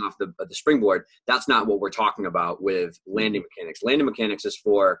punching off the springboard, that's not what we're talking about with landing mechanics. Landing mechanics is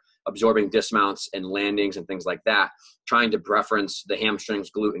for absorbing dismounts and landings and things like that, trying to preference the hamstrings,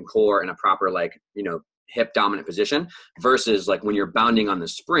 glute, and core in a proper hip dominant position versus like when you're bounding on the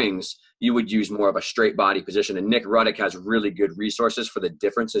springs, you would use more of a straight body position. And Nick Ruddick has really good resources for the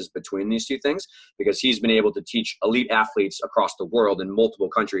differences between these two things, because he's been able to teach elite athletes across the world in multiple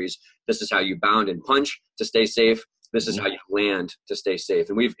countries. This is how you bound and punch to stay safe. This is how you land to stay safe.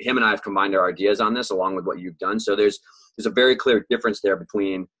 And him and I have combined our ideas on this along with what you've done. So there's a very clear difference there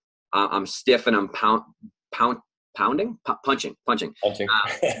between I'm stiff and I'm punching.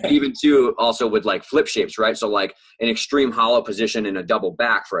 Even too, also with like flip shapes, right? So like an extreme hollow position in a double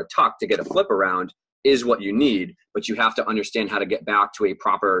back for a tuck to get a flip around is what you need, but you have to understand how to get back to a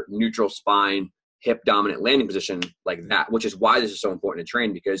proper neutral spine, hip dominant landing position like that, which is why this is so important to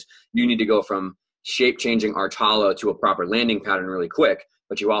train, because you need to go from shape changing arch hollow to a proper landing pattern really quick,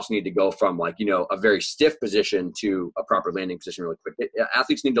 but you also need to go from like, a very stiff position to a proper landing position really quick.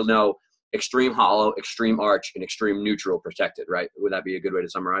 Athletes need to know extreme hollow, extreme arch, and extreme neutral protected, right? Would that be a good way to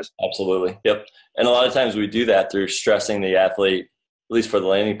summarize? Absolutely. Yep. And a lot of times we do that through stressing the athlete, at least for the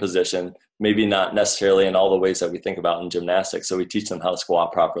landing position, maybe not necessarily in all the ways that we think about in gymnastics. So we teach them how to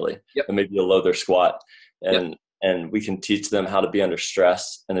squat properly, and maybe to load their squat. And we can teach them how to be under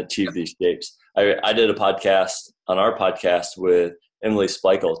stress and achieve these shapes. I did a podcast on our podcast with Emily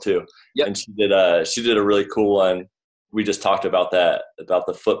Spikel too. And she did a really cool one. We just talked about that, about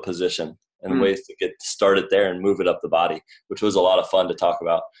the foot position and ways to get started there and move it up the body, which was a lot of fun to talk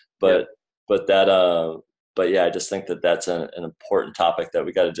about. But yeah, I just think that that's an important topic that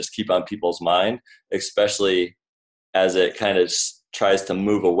we got to just keep on people's mind, especially as it kind of tries to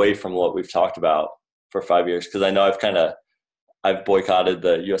move away from what we've talked about for 5 years. Because I know I've boycotted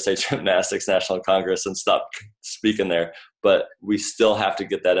the USA Gymnastics National Congress and stopped speaking there, but we still have to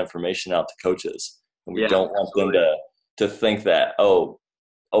get that information out to coaches. And we don't want them to think that, oh,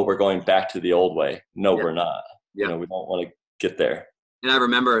 we're going back to the old way. No, we're not. We don't want to get there. And I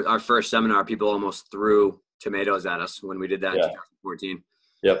remember our first seminar, people almost threw tomatoes at us when we did that in 2014.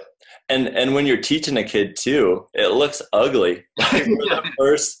 Yep. And when you're teaching a kid too, it looks ugly. For the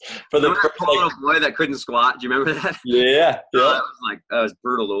first little boy that couldn't squat. Do you remember that? Yeah. That was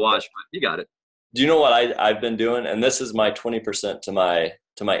brutal to watch, but you got it. Do you know what I've been doing? And this is my 20% to my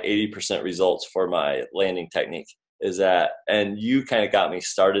 80% results for my landing technique is that, and you kind of got me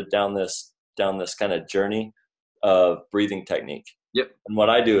started down this kind of journey of breathing technique. Yep. And what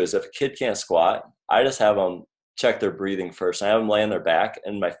I do is if a kid can't squat, I just have them check their breathing first. I have them lay on their back.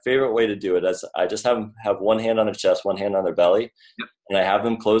 And my favorite way to do it is I just have them have one hand on their chest, one hand on their belly. Yep. And I have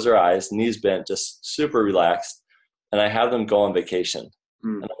them close their eyes, knees bent, just super relaxed. And I have them go on vacation.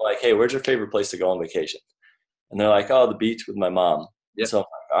 And I'm like, hey, where's your favorite place to go on vacation? And they're like, oh, the beach with my mom. Yep. So I'm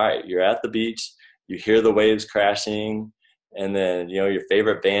like, all right, you're at the beach, you hear the waves crashing, and then, your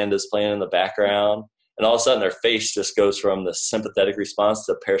favorite band is playing in the background. And all of a sudden their face just goes from the sympathetic response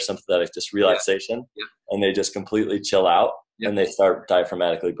to parasympathetic, just relaxation. Yep. And they just completely chill out and they start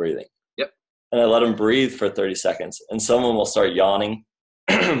diaphragmatically breathing. Yep. And I let them breathe for 30 seconds. And some of them will start yawning.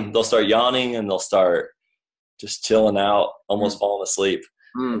 They'll start yawning and they'll start just chilling out, almost falling asleep.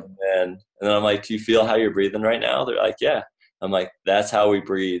 And then I'm like, do you feel how you're breathing right now? They're like, yeah. I'm like, that's how we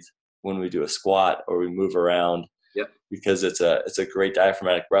breathe when we do a squat or we move around. Yep. Because it's a great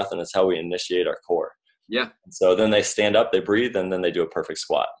diaphragmatic breath and it's how we initiate our core. Yeah. And so then they stand up, they breathe, and then they do a perfect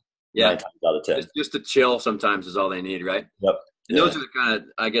squat. 9 times out of 10. Just to chill sometimes is all they need, right? Yep. And those are the kind of,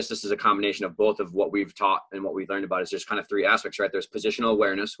 I guess this is a combination of both of what we've taught and what we've learned about is there's kind of 3 aspects, right? There's positional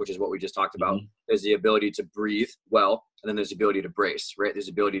awareness, which is what we just talked about. There's the ability to breathe well, and then there's the ability to brace, right? There's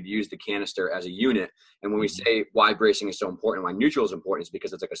the ability to use the canister as a unit. And when we say why bracing is so important, why neutral is important, is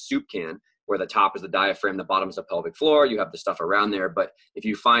because it's like a soup can where the top is the diaphragm, the bottom is the pelvic floor, you have the stuff around there. But if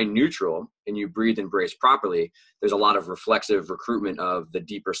you find neutral and you breathe and brace properly, there's a lot of reflexive recruitment of the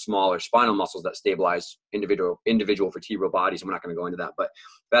deeper, smaller spinal muscles that stabilize individual vertebral bodies. And we're not going to go into that, but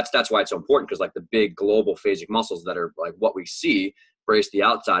that's why it's so important, because like the big global phasic muscles that are like what we see brace the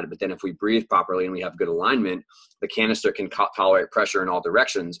outside. But then if we breathe properly and we have good alignment, the canister can tolerate pressure in all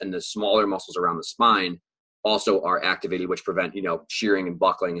directions. And the smaller muscles around the spine also are activated, which prevent, shearing and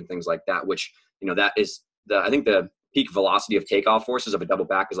buckling and things like that, which, that is I think the peak velocity of takeoff forces of a double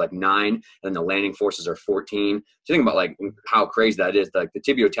back is like 9, and the landing forces are 14. So think about like how crazy that is. Like the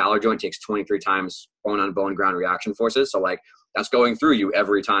tibio-talar joint takes 23 times bone on bone ground reaction forces. So like that's going through you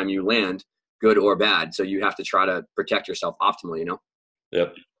every time you land, good or bad. So you have to try to protect yourself optimally,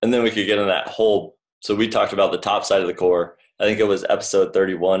 Yep. And then we could get in that whole, so we talked about the top side of the core. I think it was episode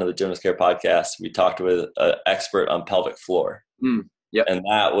 31 of the Gymnast Care podcast. We talked with an expert on pelvic floor. Yep. And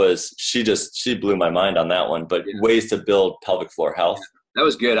that was, she blew my mind on that one, but ways to build pelvic floor health. That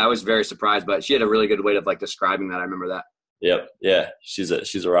was good. I was very surprised, but she had a really good way of like describing that. I remember that. Yep. Yeah. She's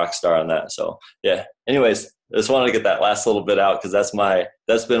a rock star on that. So yeah. Anyways, I just wanted to get that last little bit out because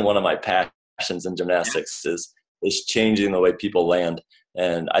that's been one of my passions in gymnastics is changing the way people land.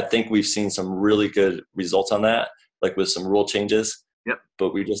 And I think we've seen some really good results on that, like with some rule changes. Yep.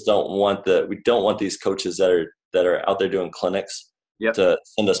 But we just don't want these coaches that are out there doing clinics Yep. to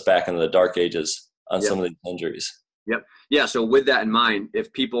send us back into the dark ages on Yep. some of these injuries. Yep. Yeah. So with that in mind,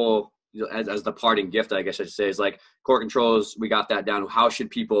 if people, as the parting gift, I guess I should say, is like core controls, we got that down. How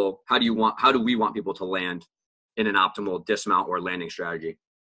do we want people to land in an optimal dismount or landing strategy?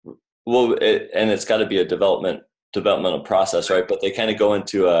 Well, it's got to be a developmental process, right? But they kind of go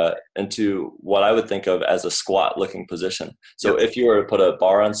into what I would think of as a squat looking position. So if you were to put a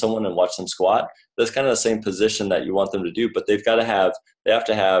bar on someone and watch them squat, that's kind of the same position that you want them to do, but they have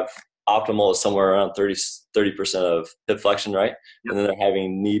to have optimal is somewhere around 30% of hip flexion, right? And then they're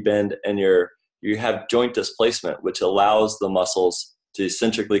having knee bend, and you have joint displacement, which allows the muscles to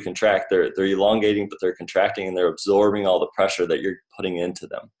eccentrically contract. They're elongating, but they're contracting, and they're absorbing all the pressure that you're putting into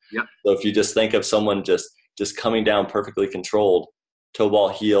them. Yep. So if you just think of someone just coming down perfectly controlled, toe ball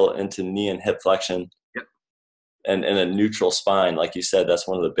heel into knee and hip flexion, and a neutral spine, like you said, that's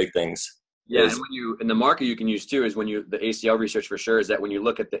one of the big things. Yeah, and the marker you can use too is the ACL research for sure is that when you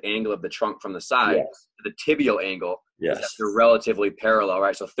look at the angle of the trunk from the side, the tibial angle, is that they're relatively parallel,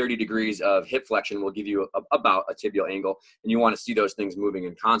 right? So 30 degrees of hip flexion will give you about a tibial angle, and you want to see those things moving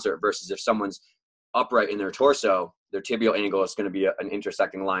in concert. Versus if someone's upright in their torso, their tibial angle is going to be an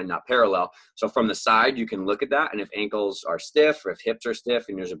intersecting line, not parallel. So from the side, you can look at that, and if ankles are stiff or if hips are stiff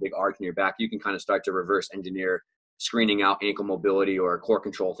and there's a big arch in your back, you can kind of start to reverse engineer screening out ankle mobility or core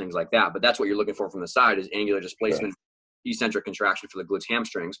control, things like that. But that's what you're looking for from the side is angular displacement, eccentric contraction for the glutes,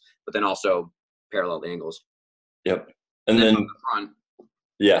 hamstrings, but then also parallel angles. Yep. And then from the front,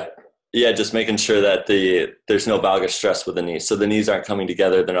 yeah, just making sure that there's no valgus stress with the knees. So the knees aren't coming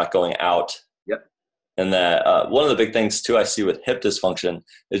together, they're not going out. Yep. And that one of the big things too I see with hip dysfunction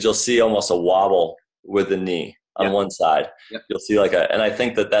is you'll see almost a wobble with the knee on one side. Yep. You'll see and I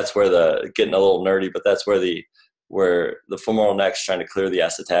think that's where getting a little nerdy, but that's where the femoral neck's trying to clear the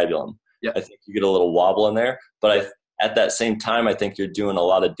acetabulum. I think you get a little wobble in there, but at that same time, I think you're doing a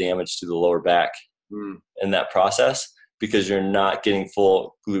lot of damage to the lower back in that process because you're not getting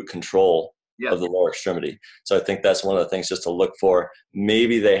full glute control of the lower extremity. So I think that's one of the things just to look for.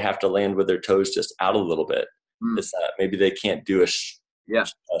 Maybe they have to land with their toes just out a little bit. It's that maybe they can't do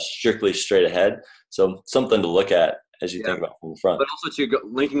a strictly straight ahead. So something to look at as you think about from the front. But also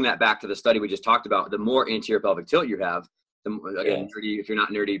linking that back to the study we just talked about, the more anterior pelvic tilt you have, nerdy, if you're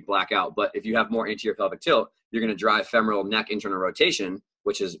not nerdy, black out. But if you have more anterior pelvic tilt, you're going to drive femoral neck internal rotation,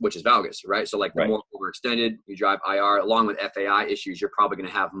 which is valgus, right? So the more overextended you drive IR, along with FAI issues, you're probably going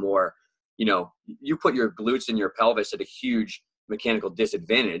to have more. You put your glutes and your pelvis at a huge mechanical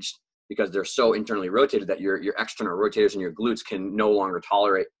disadvantage because they're so internally rotated that your external rotators and your glutes can no longer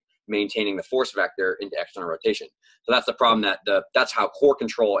tolerate maintaining the force vector into external rotation. So that's the problem that's how core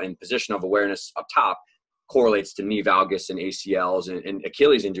control and position of awareness up top correlates to knee valgus and ACLs and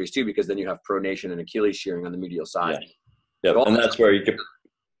Achilles injuries too, because then you have pronation and Achilles shearing on the medial side. Yeah. And that's where you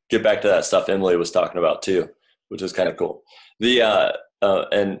get back to that stuff Emily was talking about too, which is kind of cool.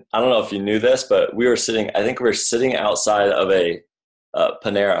 And I don't know if you knew this, but we were sitting outside of a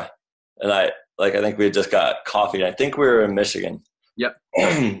Panera, and I think we had just got coffee, and I think we were in Michigan. Yep.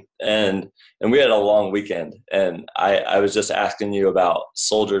 and we had a long weekend, and I was just asking you about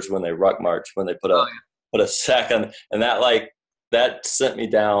soldiers when they ruck march, when they put a sack on, and that sent me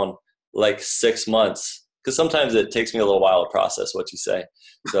down 6 months, because sometimes it takes me a little while to process what you say.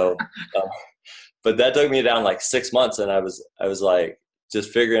 So, but that took me down 6 months, and I was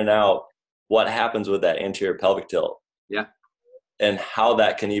just figuring out what happens with that anterior pelvic tilt. Yeah. And how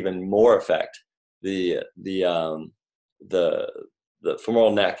that can even more affect the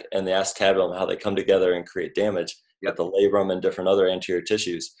femoral neck and the acetabulum, how they come together and create damage at the labrum and different other anterior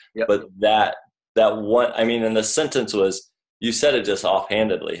tissues. But that one, and the sentence was, you said it just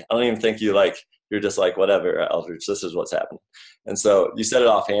offhandedly. I don't even think you're just whatever, Eldridge, this is what's happening. And so you said it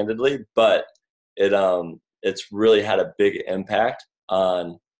offhandedly, but it's really had a big impact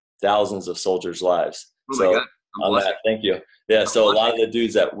on thousands of soldiers' lives. Oh my God. On that, thank you. Yeah. So a lot of the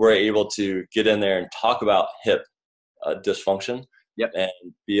dudes that were able to get in there and talk about hip dysfunction and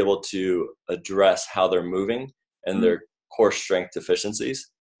be able to address how they're moving and their core strength deficiencies,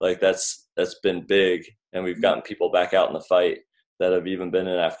 that's been big. And we've gotten people back out in the fight that have even been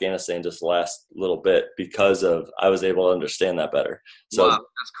in Afghanistan just the last little bit because I was able to understand that better. So wow,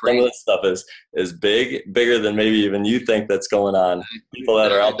 that's crazy. Some of this stuff is bigger than maybe even you think that's going on. People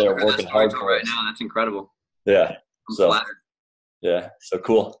that are out there working hard right now. That's incredible. Yeah. So, yeah, so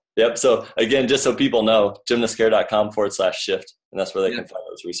cool. Yep. So again, just so people know, gymnastcare.com/shift, and that's where they can find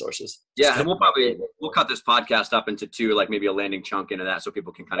those resources. Yeah, and we'll cut this podcast up into two, like maybe a landing chunk into that, so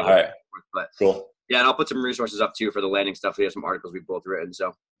people can kind of go. All right. But cool. Yeah, and I'll put some resources up too for the landing stuff. We have some articles we've both written.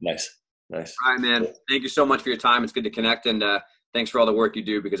 So nice. All right, man. Cool. Thank you so much for your time. It's good to connect, and thanks for all the work you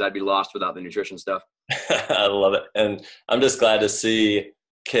do, because I'd be lost without the nutrition stuff. I love it, and I'm just glad to see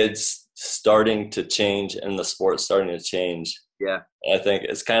kids starting to change and the sport starting to change. Yeah. I think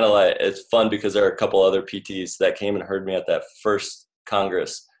it's kind of like, it's fun because there are a couple other PTs that came and heard me at that first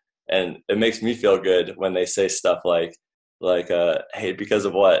Congress, and it makes me feel good when they say stuff like, hey, because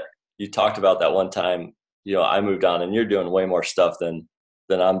of what you talked about that one time, you know, I moved on and you're doing way more stuff than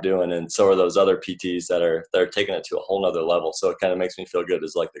I'm doing. And so are those other PTs that are taking it to a whole nother level. So it kind of makes me feel good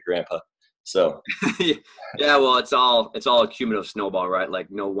as like the grandpa. So yeah, well, it's all a cumulative snowball, right?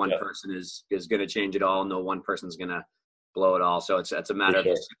 Like no one person is going to change it all. No one person's going to blow it all. So it's a matter of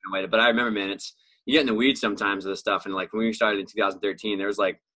just chipping away. But I remember, man, you get in the weeds sometimes of this stuff. And like when we started in 2013, there was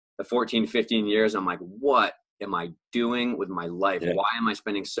like the 14, 15 years. I'm like, what am I doing with my life? Why am I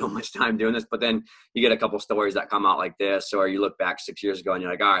spending so much time doing this? But then you get a couple stories that come out like this, or you look back 6 years ago and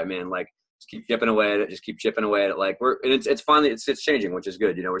you're like, all right, man, like just keep chipping away at it. Just keep chipping away at it. Like it's finally, it's changing, which is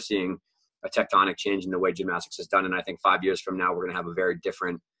good. You know, we're seeing a tectonic change in the way gymnastics is done. And I think 5 years from now, we're going to have a very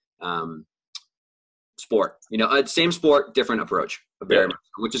different, sport, you know, same sport, different approach,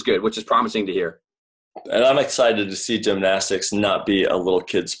 which is good, which is promising to hear. And I'm excited to see gymnastics not be a little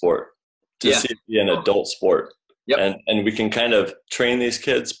kid sport, to see it be an adult sport. Yep. And we can kind of train these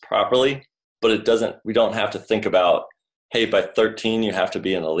kids properly, but we don't have to think about, hey, by 13, you have to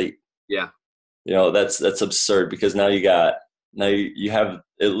be an elite. Yeah. You know, that's absurd, because now you have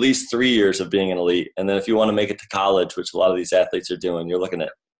at least 3 years of being an elite. And then if you want to make it to college, which a lot of these athletes are doing, you're looking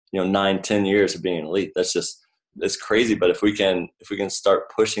at, 9-10 years of being an elite. It's crazy. But if we can start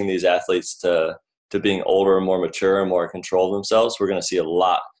pushing these athletes to being older and more mature and more control of themselves, we're going to see a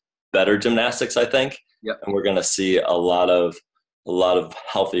lot better gymnastics, I think. Yep. And we're going to see a lot of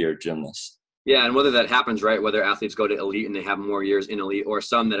healthier gymnasts. Yeah. And whether that happens, right, whether athletes go to elite and they have more years in elite, or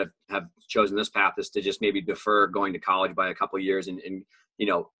some that have chosen this path is to just maybe defer going to college by a couple of years and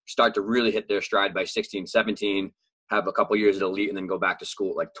start to really hit their stride by 16, 17, have a couple of years at elite and then go back to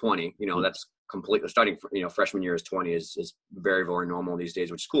school at like 20. That's completely starting, freshman year is 20 is very, very normal these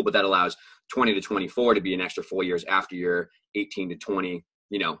days, which is cool. But that allows 20 to 24 to be an extra 4 years after your 18 to 20,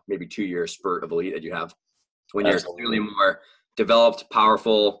 maybe 2 year spurt of elite that you have when you're clearly more developed,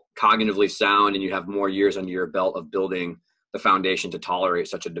 powerful, cognitively sound, and you have more years under your belt of building the foundation to tolerate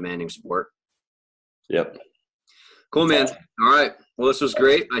such a demanding sport. Yep. Cool, man. All right. Well, this was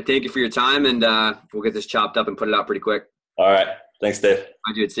great. I thank you for your time, and we'll get this chopped up and put it out pretty quick. All right. Thanks, Dave.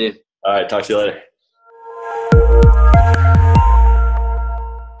 Bye, dude. See you. All right. Talk to you later.